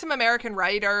 there's some American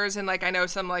writers and I know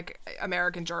some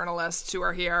American journalists who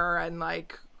are here and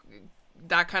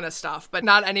that kind of stuff, but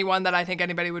not anyone that I think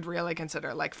anybody would really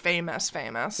consider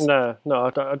famous. No, I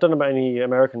don't know about any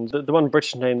Americans. The one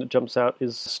British name that jumps out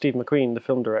is Steve McQueen, the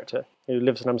film director, who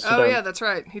lives in Amsterdam. Oh yeah, that's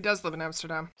right. He does live in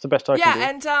Amsterdam. It's the best I can do. Yeah,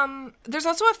 and there's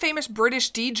also a famous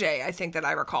British DJ I think that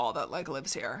I recall that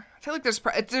lives here. I feel like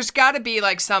there's got to be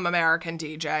some American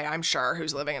DJ, I'm sure,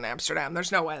 who's living in Amsterdam.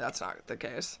 There's no way that's not the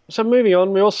case. So moving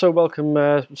on, we also welcome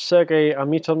Sergei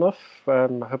Amitonov.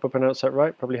 I hope I pronounced that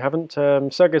right. Probably haven't.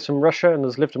 Sergei's from Russia and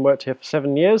has lived and worked here for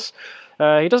 7 years.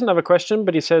 He doesn't have a question,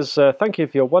 but he says, thank you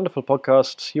for your wonderful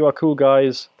podcasts. You are cool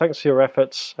guys. Thanks for your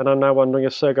efforts. And I'm now wondering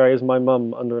if Sergei is my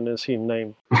mum under an assumed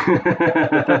name.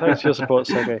 Thanks for your support,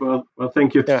 Sergei. Well,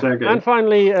 thank you to Sergei. And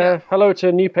finally, hello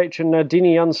to new patron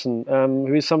Dini Janssen,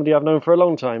 who is somebody I've known for a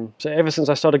long time. So ever since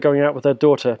I started going out with her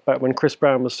daughter, back when Chris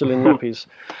Brown was still in nappies.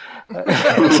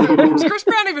 Was Chris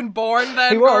Brown even born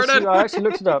then, He was. Gordon? I actually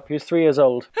looked it up. He was 3 years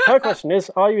old. Her question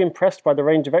is, are you impressed by the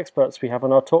range of experts we have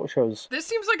on our talk shows? This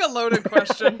seems like a loaded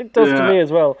question. It does to me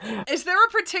as well. Is there a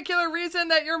particular reason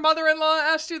that your mother-in-law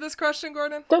asked you this question,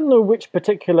 Gordon? Don't know which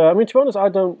particular. I mean, to be honest, I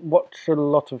don't watch a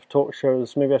lot of talk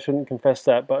shows. Maybe I shouldn't confess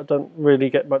that, but I don't really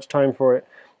get much time for it.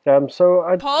 So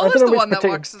I Paul don't is know the which one that I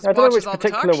don't know which watches all the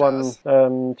talk particular one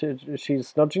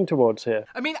she's nudging towards here.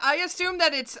 I mean, I assume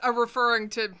that it's referring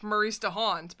to Maurice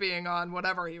DeHaan being on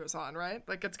whatever he was on, right?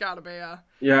 Like, it's got to be a...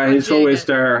 Yeah, he's always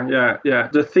there. Yeah.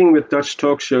 The thing with Dutch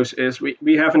talk shows is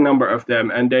we have a number of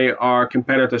them, and they are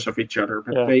competitors of each other,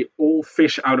 but they all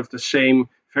fish out of the same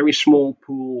very small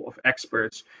pool of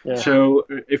experts. Yeah. So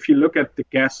if you look at the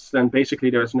guests, then basically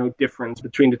there's no difference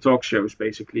between the talk shows,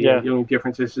 basically. Yeah. The only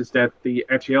difference is that the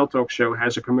RTL talk show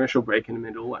has a commercial break in the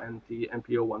middle and the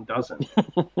NPO one doesn't.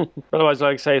 Otherwise,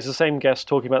 like I say, it's the same guest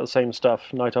talking about the same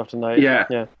stuff night after night.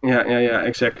 Yeah,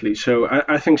 exactly. So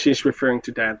I think she's referring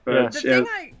to that. But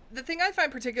The thing I find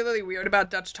particularly weird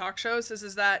about Dutch talk shows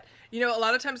is that, you know, a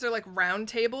lot of times they're like round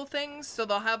table things. So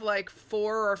they'll have like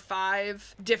 4 or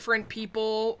 5 different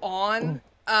people on,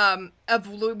 of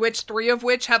which 3 of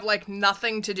which have like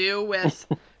nothing to do with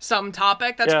some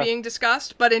topic that's being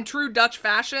discussed. But in true Dutch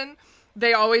fashion,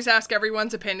 they always ask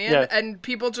everyone's opinion and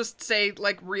people just say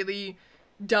like really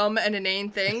dumb and inane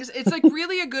things. It's like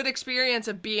really a good experience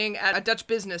of being at a Dutch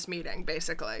business meeting,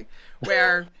 basically,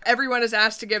 where everyone is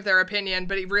asked to give their opinion,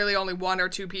 but really only 1 or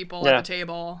 2 people at the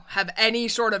table have any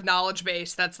sort of knowledge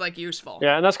base that's like useful.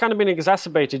 Yeah, and that's kind of been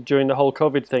exacerbated during the whole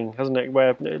COVID thing, hasn't it?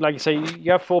 Where, like you say,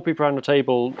 you have 4 people around the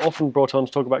table, often brought on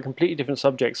to talk about completely different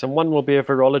subjects, and one will be a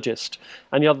virologist,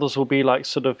 and the others will be like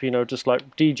sort of, you know, just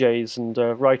like DJs and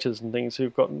writers and things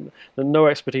who've got no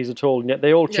expertise at all, and yet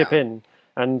they all chip in.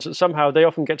 And somehow they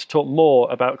often get to talk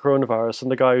more about coronavirus than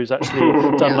the guy who's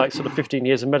actually done like sort of 15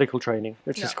 years of medical training,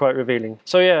 which is quite revealing.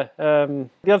 So the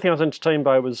other thing I was entertained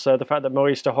by was the fact that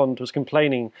Maurice DeHaan was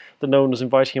complaining that no one was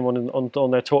inviting him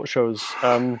on their talk shows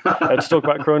to talk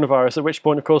about coronavirus, at which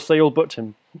point, of course, they all booked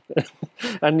him.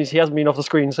 And he hasn't been off the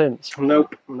screen since.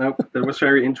 Nope. That was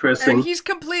very interesting. And he's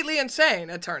completely insane,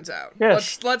 it turns out.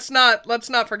 Yes. Let's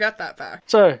not forget that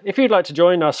fact. So, if you'd like to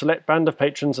join our select band of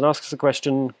patrons and ask us a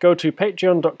question, go to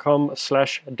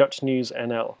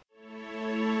patreon.com/DutchNewsNL.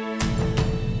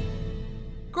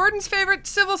 Gordon's favorite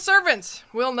civil servants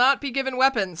will not be given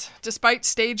weapons, despite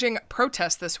staging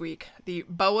protests this week. The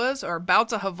BOA's, or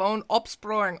Buitengewoon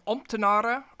Opsporing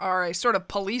Ambtenaren, are a sort of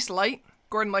police light.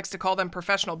 Gordon likes to call them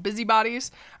professional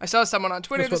busybodies. I saw someone on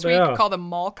Twitter this week call them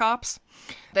mall cops.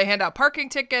 They hand out parking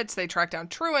tickets, they track down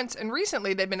truants, and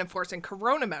recently they've been enforcing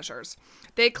corona measures.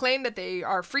 They claim that they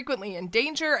are frequently in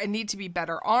danger and need to be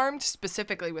better armed,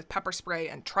 specifically with pepper spray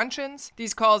and truncheons.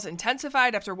 These calls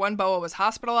intensified after one BOA was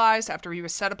hospitalized after he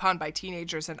was set upon by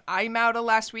teenagers in IJmuiden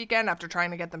last weekend after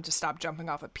trying to get them to stop jumping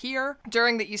off a pier.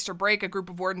 During the Easter break, a group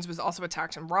of wardens was also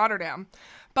attacked in Rotterdam.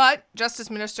 But Justice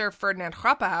Minister Ferdinand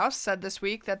Grapperhaus said this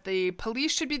week that the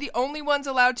police should be the only ones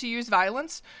allowed to use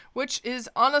violence, which is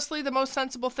honestly the most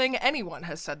sensible thing anyone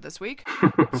has said this week.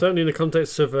 Certainly in the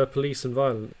context of police and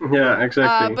violence. Yeah,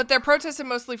 exactly. But their protests have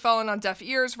mostly fallen on deaf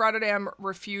ears. Rotterdam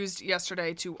refused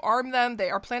yesterday to arm them. They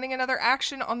are planning another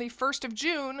action on the 1st of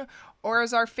June, or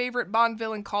as our favorite Bond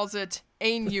villain calls it,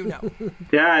 Ain you know.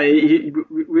 Yeah,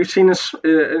 we've seen a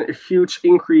huge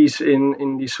increase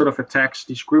in these sort of attacks,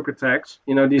 these group attacks.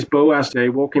 You know, these BOAs, they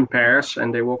walk in pairs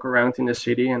and they walk around in the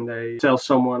city and they tell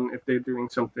someone if they're doing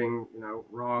something, you know,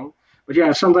 wrong. But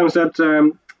yeah, sometimes that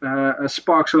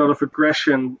sparks a lot of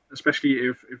aggression, especially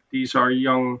if these are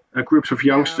young groups of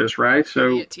youngsters, right?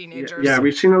 So teenagers. Yeah,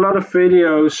 we've seen a lot of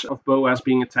videos of BOAs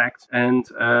being attacked, and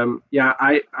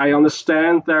I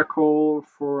understand their call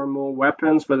for more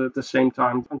weapons, but at the same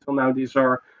time, until now, these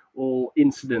are all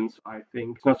incidents, I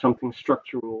think. It's not something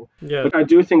structural. Yeah. But I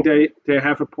do think they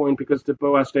have a point, because the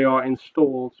BOAs, they are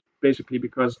installed basically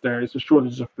because there is a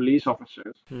shortage of police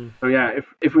officers. So yeah,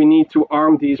 if we need to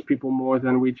arm these people more,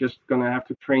 then we're just going to have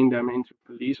to train them into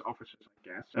police officers, I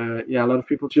guess. A lot of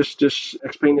people just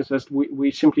explain this as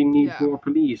we simply need more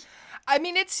police. I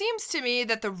mean, it seems to me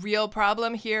that the real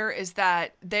problem here is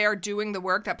that they are doing the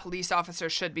work that police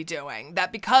officers should be doing.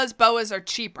 That because BOAs are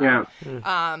cheaper,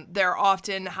 they're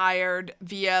often hired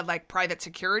via like private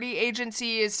security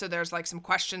agencies. So there's like some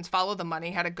questions. Follow the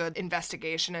Money had a good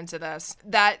investigation into this.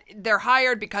 That they're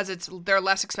hired because they're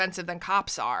less expensive than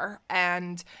cops are,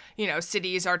 and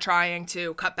cities are trying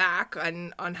to cut back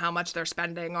on how much they're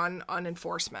spending on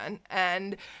enforcement,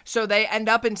 and so they end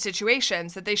up in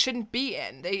situations that they shouldn't be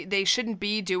in. They shouldn't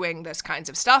be doing this kinds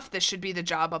of stuff. This should be the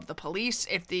job of the police.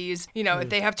 If these if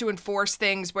they have to enforce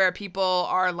things where people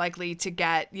are likely to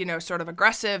get sort of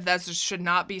aggressive, that should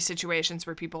not be situations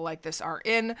where people like this are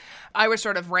in. I was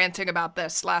sort of ranting about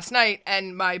this last night,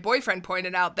 and my boyfriend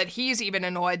pointed out that he's even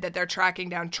annoyed that they're tracking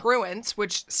down truants,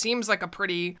 which seems like a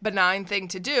pretty benign thing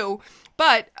to do.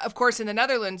 But, of course, in the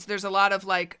Netherlands, there's a lot of,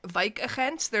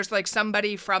 wijkagents. There's,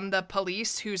 somebody from the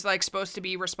police who's, supposed to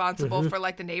be responsible for,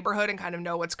 the neighborhood and kind of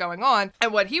know what's going on.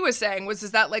 And what he was saying is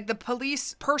that, the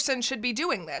police person should be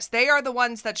doing this. They are the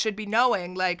ones that should be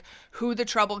knowing, who the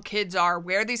troubled kids are,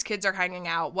 where these kids are hanging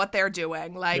out, what they're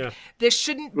doing. This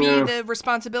shouldn't be the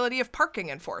responsibility of parking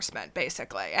enforcement,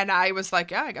 basically. And I was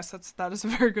like, yeah, I guess that is a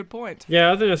very good point.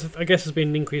 Yeah, I guess there's been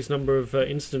an increased number of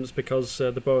incidents because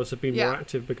the boroughs have been more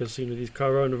active because, these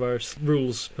coronavirus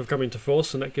rules have come into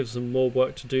force, and that gives them more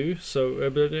work to do. So,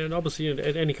 but obviously,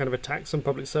 any kind of attacks on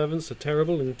public servants are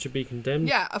terrible and should be condemned.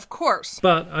 Yeah, of course.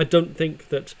 But I don't think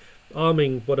that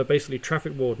arming what are basically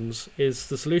traffic wardens is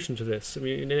the solution to this. I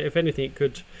mean, if anything, it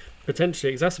could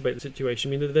potentially exacerbate the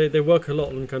situation. I mean, they work a lot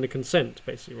on kind of consent,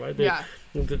 basically, right?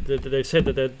 They've said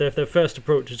that their first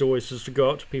approach is always just to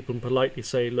go out to people and politely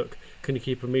say, look, can you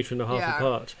keep a metre and a half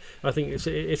apart? I think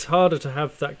it's harder to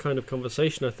have that kind of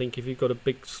conversation, I think, if you've got a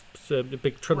big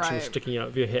truncheon sticking out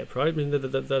of your hip, right? I mean,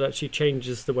 that actually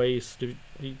changes the ways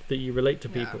that you relate to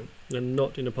people, and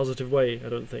not in a positive way, I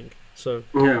don't think. So,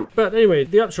 But anyway,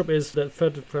 the upshot is that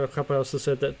Federal Kappelhouse has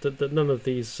said that none of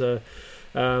these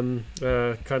kind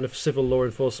of civil law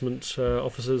enforcement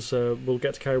officers will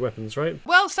get to carry weapons, right?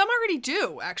 Well, some already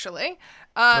do, actually.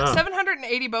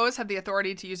 780 BOAs have the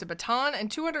authority to use a baton, and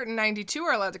 292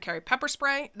 are allowed to carry pepper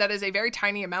spray. That is a very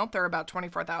tiny amount. There are about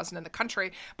 24,000 in the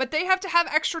country. But they have to have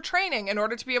extra training in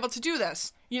order to be able to do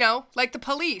this. Like the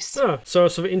police. So a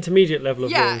sort of intermediate level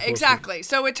of law enforcement. Yeah, exactly.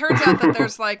 So it turns out that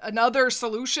there's another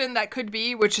solution that could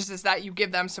be, which is that you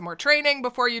give them some more training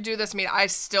before you do this. I mean, I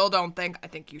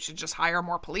think you should just hire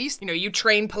more police. You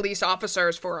train police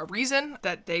officers for a reason,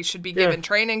 that they should be given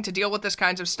training to deal with this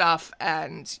kinds of stuff.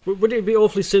 And would it be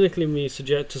awfully cynically me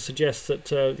to suggest that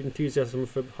the enthusiasm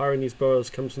for hiring these boroughs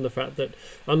comes from the fact that,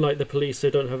 unlike the police,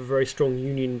 they don't have a very strong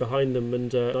union behind them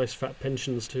and nice fat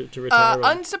pensions to retire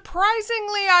on?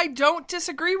 Unsurprisingly, I don't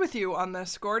disagree with you on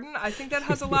this, Gordon. I think that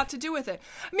has a lot to do with it.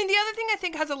 I mean, the other thing I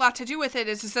think has a lot to do with it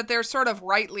is that they're sort of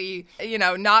rightly,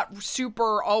 not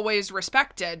super always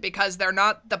respected because they're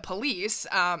not the police,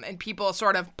 and people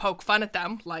sort of poke fun at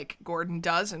them, like Gordon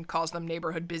does, and calls them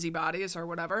neighborhood busybodies or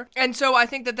whatever. And so I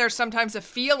think that there's sometimes a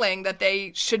feeling that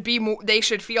they should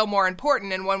feel more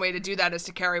important, and one way to do that is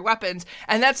to carry weapons.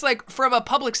 And that's from a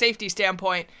public safety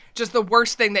standpoint, just the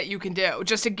worst thing that you can do,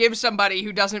 just to give somebody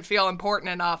who doesn't feel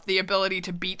important enough the ability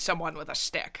to beat someone with a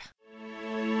stick.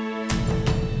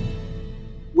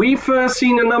 We've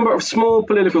seen a number of small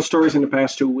political stories in the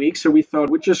past 2 weeks, so we thought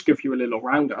we'd just give you a little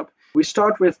roundup. We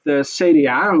start with the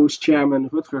CDA, whose chairman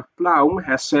Rutger Plaum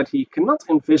has said he cannot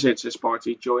envisage his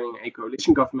party joining a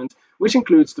coalition government, which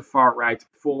includes the far-right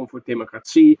Forum for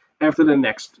Democratie, after the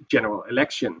next general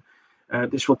election.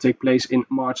 This will take place in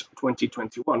March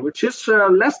 2021, which is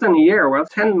less than a year,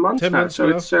 10 months now. So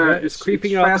it's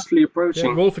creeping up, fastly approaching.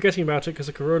 Yeah, we're all forgetting about it because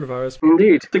of coronavirus.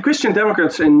 Indeed. The Christian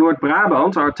Democrats in North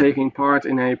Brabant are taking part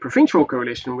in a provincial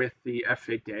coalition with the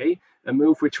FVD, a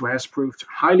move which has proved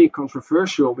highly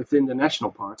controversial within the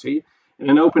National Party. In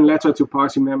an open letter to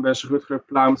party members, Rutger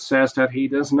Plaum says that he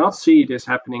does not see this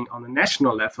happening on a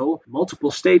national level. Multiple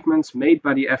statements made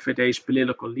by the FVD's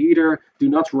political leader do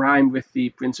not rhyme with the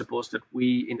principles that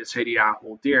we in the CDA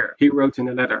hold dear, he wrote in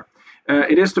a letter.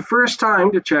 It is the first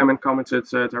time the chairman commented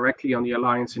directly on the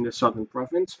alliance in the southern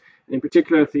province, and in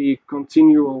particular the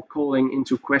continual calling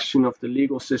into question of the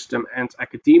legal system and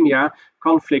academia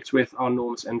conflicts with our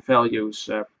norms and values,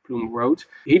 Plaum wrote.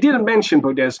 He didn't mention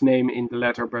Baudet's name in the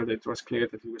letter, but it was clear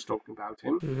that he was talking about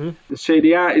him. Mm-hmm. The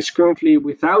CDA is currently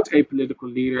without a political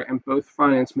leader, and both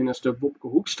Finance Minister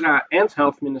Wopke Hoekstra and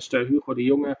Health Minister Hugo de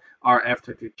Jonge are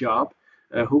after the job.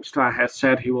 Hoekstra has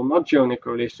said he will not join a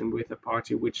coalition with a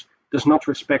party which does not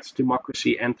respect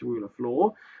democracy and the rule of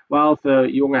law, while the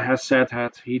Jonge has said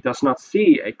that he does not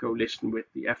see a coalition with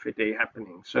the FVD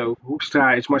happening. So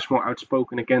Hoekstra is much more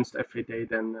outspoken against FVD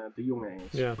than the Jonge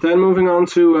is. Yeah. Then moving on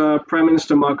to Prime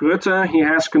Minister Mark Rutte, he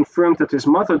has confirmed that his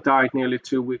mother died nearly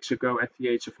 2 weeks ago at the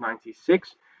age of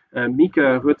 96.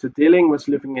 Mieke Rutte-Dilling was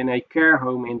living in a care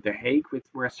home in The Hague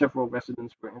where several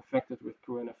residents were infected with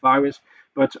coronavirus,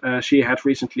 but she had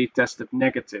recently tested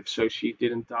negative, so she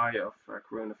didn't die of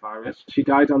coronavirus. She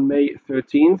died on May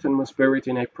 13th and was buried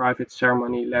in a private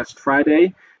ceremony last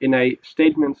Friday. In a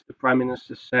statement, the Prime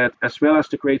Minister said, "As well as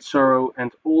the great sorrow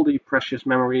and all the precious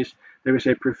memories, there is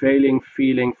a prevailing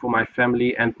feeling for my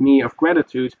family and me of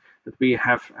gratitude that we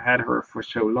have had her for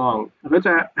so long."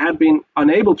 Rutte had been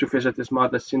unable to visit his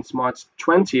mother since March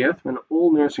 20th, when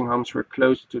all nursing homes were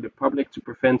closed to the public to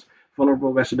prevent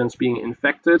vulnerable residents being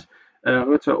infected.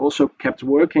 Rutte also kept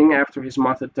working after his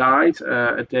mother died.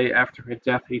 A day after her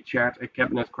death, he chaired a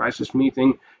cabinet crisis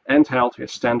meeting and held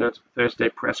his standard Thursday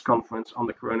press conference on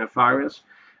the coronavirus.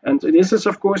 And this is,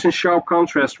 of course, in sharp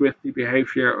contrast with the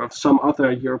behavior of some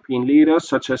other European leaders,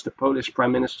 such as the Polish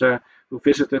Prime Minister, who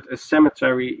visited a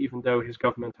cemetery even though his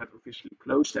government had officially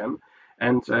closed them.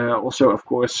 And also, of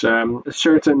course, a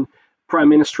certain prime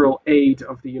ministerial aide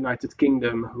of the United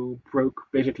Kingdom who broke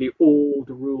basically all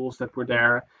the rules that were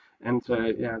there. And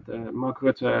Mark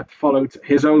Rutte followed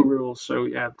his own rules. So,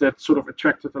 that sort of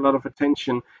attracted a lot of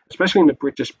attention, especially in the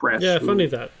British press. Yeah, funny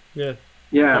that. Yeah.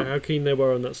 Yeah, how keen they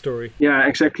were on that story. Yeah,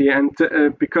 exactly. And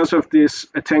because of this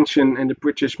attention in the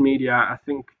British media, I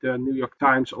think the New York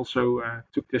Times also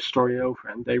took this story over,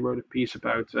 and they wrote a piece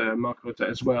about Mark Rutte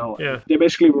as well. Yeah. They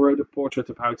basically wrote a portrait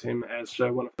about him as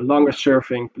one of the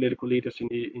longest-serving political leaders in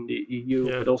the EU,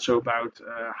 but also about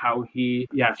how he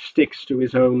sticks to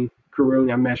his own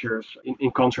corona measures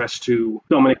in contrast to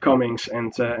Dominic Cummings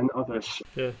and others.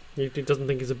 Yeah, he doesn't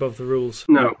think he's above the rules.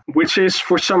 No, which is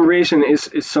for some reason is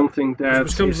something that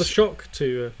which comes as a shock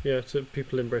to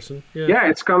people in Britain. Yeah,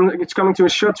 it's coming to a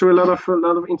shock to a lot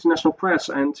of international press,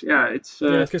 and it's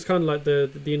kind of like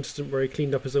the incident where he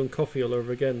cleaned up his own coffee all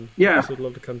over again. Yeah, so a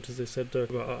lot of countries they said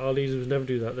our leaders would never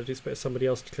do that. They'd expect somebody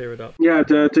else to clear it up. Yeah,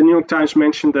 the New York Times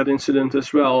mentioned that incident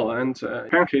as well, and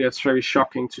apparently that's very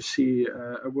shocking to see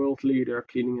a world leader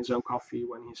cleaning his own coffee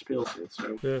when he spills it.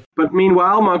 So, But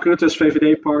meanwhile, Mark Rutte's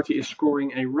VVD party is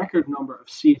scoring a record number of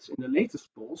seats in the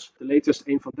latest polls. The latest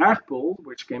Een Vandaag poll,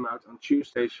 which came out on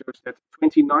Tuesday, shows that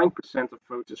 29% of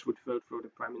voters would vote for the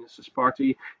Prime Minister's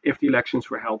party if the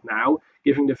elections were held now,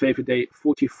 giving the VVD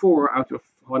 44 out of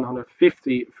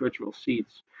 150 virtual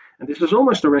seats. And this is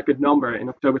almost a record number. In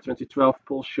October 2012,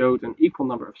 polls showed an equal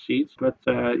number of seats, but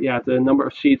the number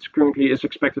of seats currently is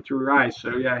expected to rise.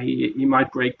 So he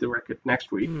might break the record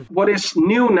next week. What is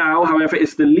new now, however,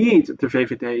 is the lead the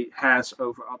VVD has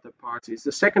over other parties.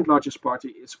 The second largest party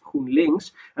is GroenLinks,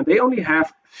 and they only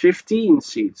have 15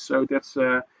 seats. So that's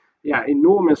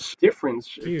enormous difference.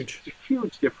 Huge. It's a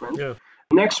huge difference. Yeah.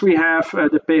 Next, we have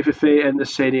the PVV and the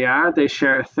CDA. They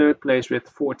share a third place with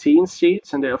 14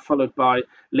 seats, and they are followed by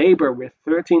Labour with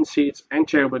 13 seats and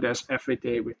Cerbud's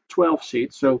FVD with 12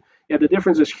 seats. So, the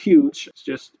difference is huge. It's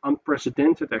just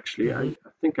unprecedented, actually. Mm-hmm.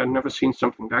 I think I've never seen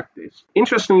something like this.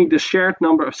 Interestingly, the shared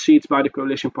number of seats by the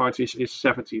coalition parties is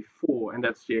 74, and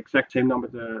that's the exact same number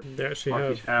the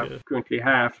parties currently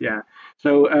have. Yeah.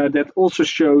 So that also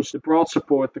shows the broad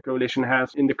support the coalition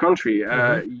has in the country.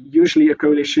 Usually a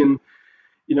coalition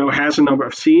has a number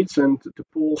of seats, and the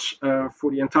polls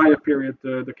for the entire period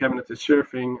the cabinet is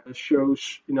serving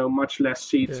shows, much less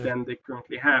seats than they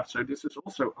currently have. So this is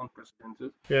also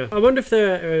unprecedented. Yeah, I wonder if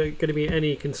there are going to be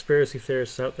any conspiracy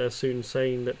theorists out there soon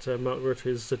saying that Mark Rutte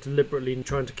is deliberately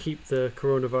trying to keep the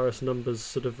coronavirus numbers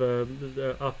sort of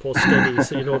up or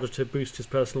steady in order to boost his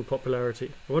personal popularity.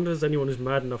 I wonder if there's anyone who's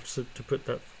mad enough to put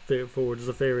that forward as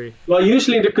a theory. Well,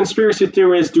 usually the conspiracy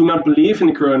theorists do not believe in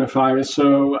the coronavirus,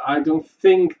 so I don't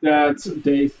think that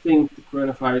they think the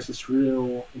coronavirus is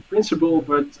real in principle,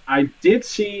 but I did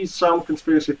see some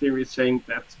conspiracy theories saying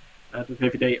that the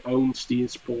VVD owns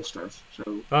these pollsters.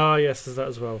 So yes, there's that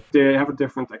as well. They have a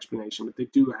different explanation, but they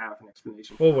do have an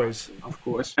explanation. Always. Of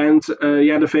course. And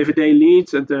the VVD lead,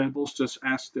 the pollsters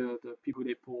asked the people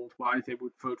they polled why they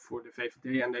would vote for the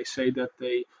VVD, and they say that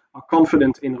they are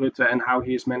confident in Rutte and how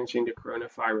he is managing the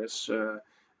coronavirus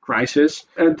crisis.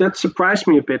 That surprised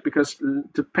me a bit because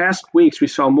the past weeks we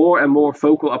saw more and more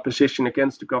vocal opposition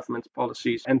against the government's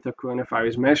policies and the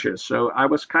coronavirus measures. So I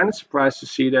was kind of surprised to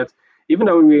see that even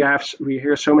though we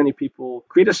hear so many people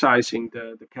criticizing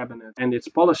the cabinet and its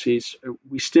policies,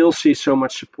 we still see so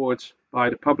much support by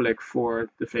the public for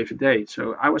the VVD.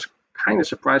 So I was kind of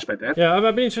surprised by that. Yeah,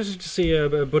 I've been interested to see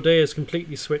Baudet has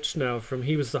completely switched now from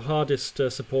he was the hardest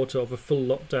supporter of a full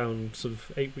lockdown sort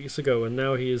of 8 weeks ago, and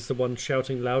now he is the one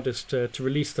shouting loudest to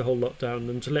release the whole lockdown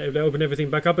and to let open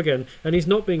everything back up again, and he's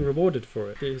not being rewarded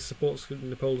for it. His support in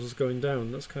the polls is going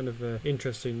down. That's kind of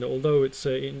interesting, that although it's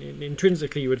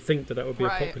intrinsically you would think that would be a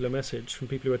popular message from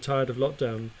people who are tired of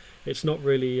lockdown. it's not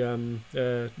really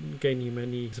gaining him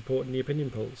any support in the opinion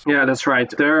polls. Yeah, that's right.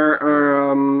 Their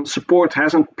support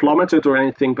hasn't plummeted or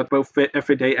anything, but both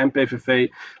FVD and PVV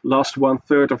lost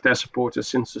 1/3 of their supporters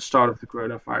since the start of the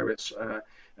coronavirus.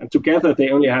 And together,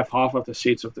 they only have half of the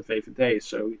seats of the VVD.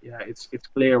 So, yeah, it's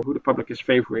clear who the public is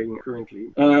favoring currently.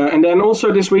 And then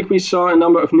also this week, we saw a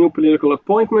number of new political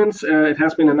appointments. It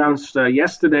has been announced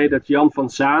yesterday that Jan van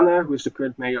Zanen, who is the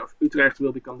current mayor of Utrecht,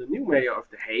 will become the new mayor of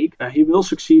The Hague. He will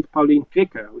succeed Pauline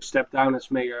Krikke, who stepped down as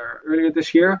mayor earlier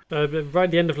this year. Right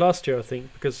at the end of last year, I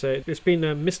think, because it's been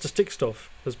Mr. Stikstoff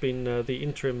has been the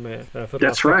interim mayor for the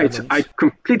That's right. I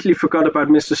completely forgot about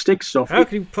Mr. Stikstoff. How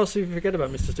could you possibly forget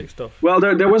about Mr. Stikstoff? Well,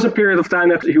 there was a period of time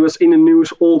that he was in the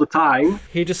news all the time.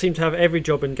 He just seemed to have every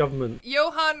job in government.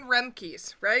 Johan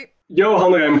Remkes, right?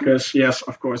 Johan Remkes, yes,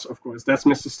 of course. That's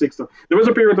Mr. Stikstoff. There was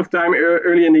a period of time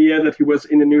early in the year that he was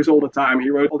in the news all the time. He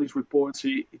wrote all these reports,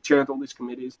 he chaired all these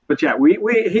committees. But yeah,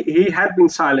 he had been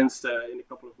silenced in a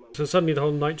couple of months. So suddenly the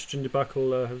whole nitrogen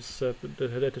debacle has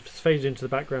faded into the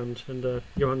background, and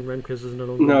Johan Remkes is no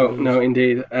longer. No,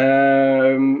 indeed.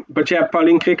 But yeah,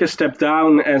 Pauline Krikke stepped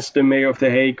down as the mayor of The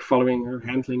Hague following her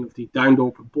handling of the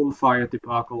Duindorp bonfire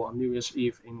debacle on New Year's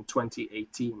Eve in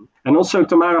 2018. And also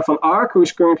Tamara van Ark, who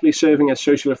is currently serving as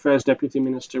Social Affairs Deputy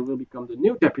Minister, will become the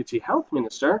new Deputy Health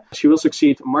Minister. She will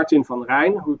succeed Martin van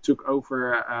Rijn, who took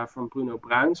over from Bruno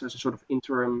Bruins as a sort of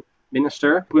interim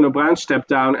minister. Bruno Bruins stepped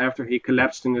down after he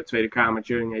collapsed in the Tweede Kamer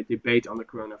during a debate on the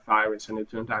coronavirus, and it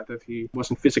turned out that he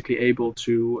wasn't physically able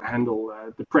to handle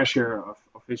the pressure of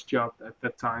his job at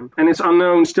that time. And it's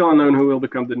still unknown who will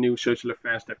become the new Social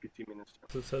Affairs Deputy Minister.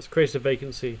 So it's created a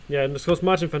vacancy. Yeah, and of course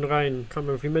Martin van Rijn, can't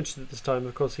remember if we mentioned it this time,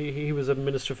 of course he was a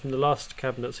minister from the last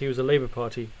cabinet, so he was a Labour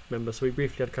Party member, so we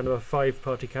briefly had kind of a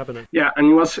 5-party cabinet. Yeah, and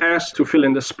he was asked to fill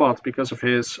in the spot because of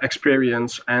his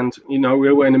experience, and we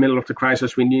were in the middle of the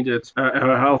crisis. We needed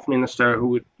a health minister who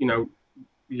would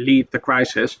lead the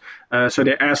crisis. So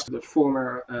they asked the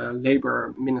former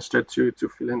Labour minister to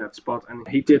fill in that spot, and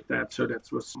he did that. So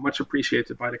that was much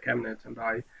appreciated by the cabinet and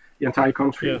by the entire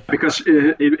country. Yeah. Because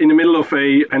in the middle of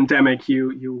a pandemic,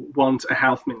 you want a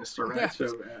health minister, right? Yeah.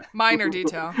 So minor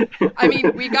detail. I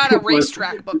mean, we got a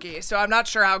racetrack bookie, so I'm not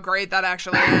sure how great that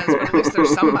actually is, but at least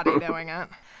there's somebody doing it.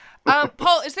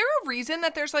 Paul, is there a reason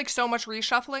that there's so much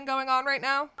reshuffling going on right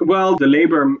now? Well,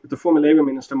 the former Labour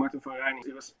minister, Martin van Rijn,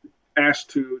 he was asked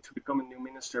to become a new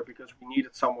minister because we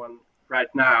needed someone right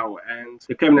now, and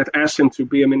the cabinet asked him to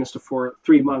be a minister for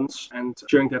 3 months, and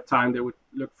during that time they would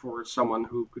look for someone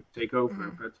who could take over.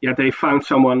 Mm-hmm. But yeah, they found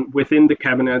someone within the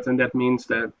cabinet, and that means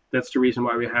that's the reason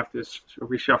why we have this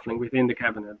reshuffling within the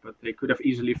cabinet, but they could have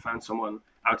easily found someone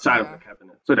outside of the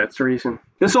cabinet. So that's the reason.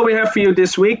 That's all we have for you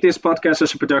this week. This podcast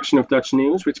is a production of Dutch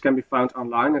News, which can be found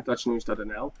online at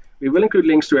dutchnews.nl. We will include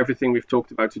links to everything we've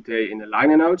talked about today in the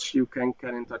liner notes. You can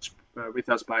get in touch with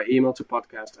us by email to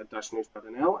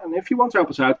podcast@dutchnews.nl. And if you want to help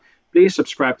us out, please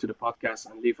subscribe to the podcast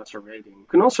and leave us a rating. You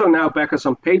can also now back us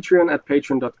on Patreon at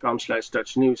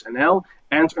patreon.com/DutchNewsNL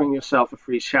and earn yourself a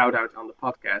free shout out on the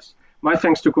podcast. My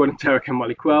thanks to Gordon Tarek and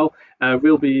Molly Quell. I'm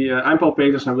Paul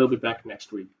Peters, and we'll be back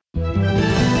next week.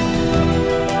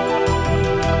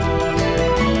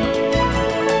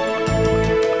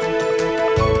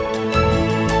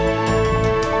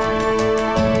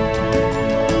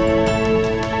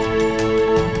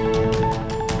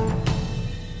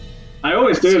 I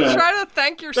always do that. Try to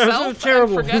thank yourself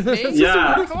and forget me.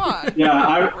 Yeah. Come on. Yeah,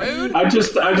 I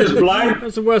just blind.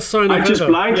 That's the worst sign I've just ever.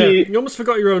 blindly. Yeah, you almost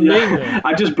forgot your own name there.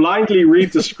 I just blindly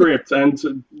read the script,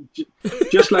 and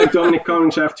just like Dominic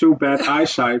Cummings, I have too bad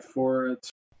eyesight for it.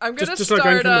 I'm gonna Just start.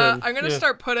 like I'm gonna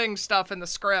start putting stuff in the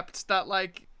script that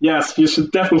Yes, you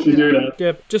should definitely do that.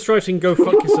 Yeah, just writing "Go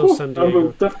fuck yourself, San I will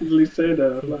Diego." definitely say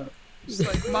that.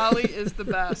 Just Molly is the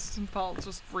best, and Paul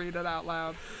just read it out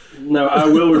loud. No, I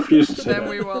will refuse to say Then that.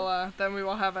 we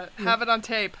will have it on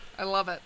tape. I love it.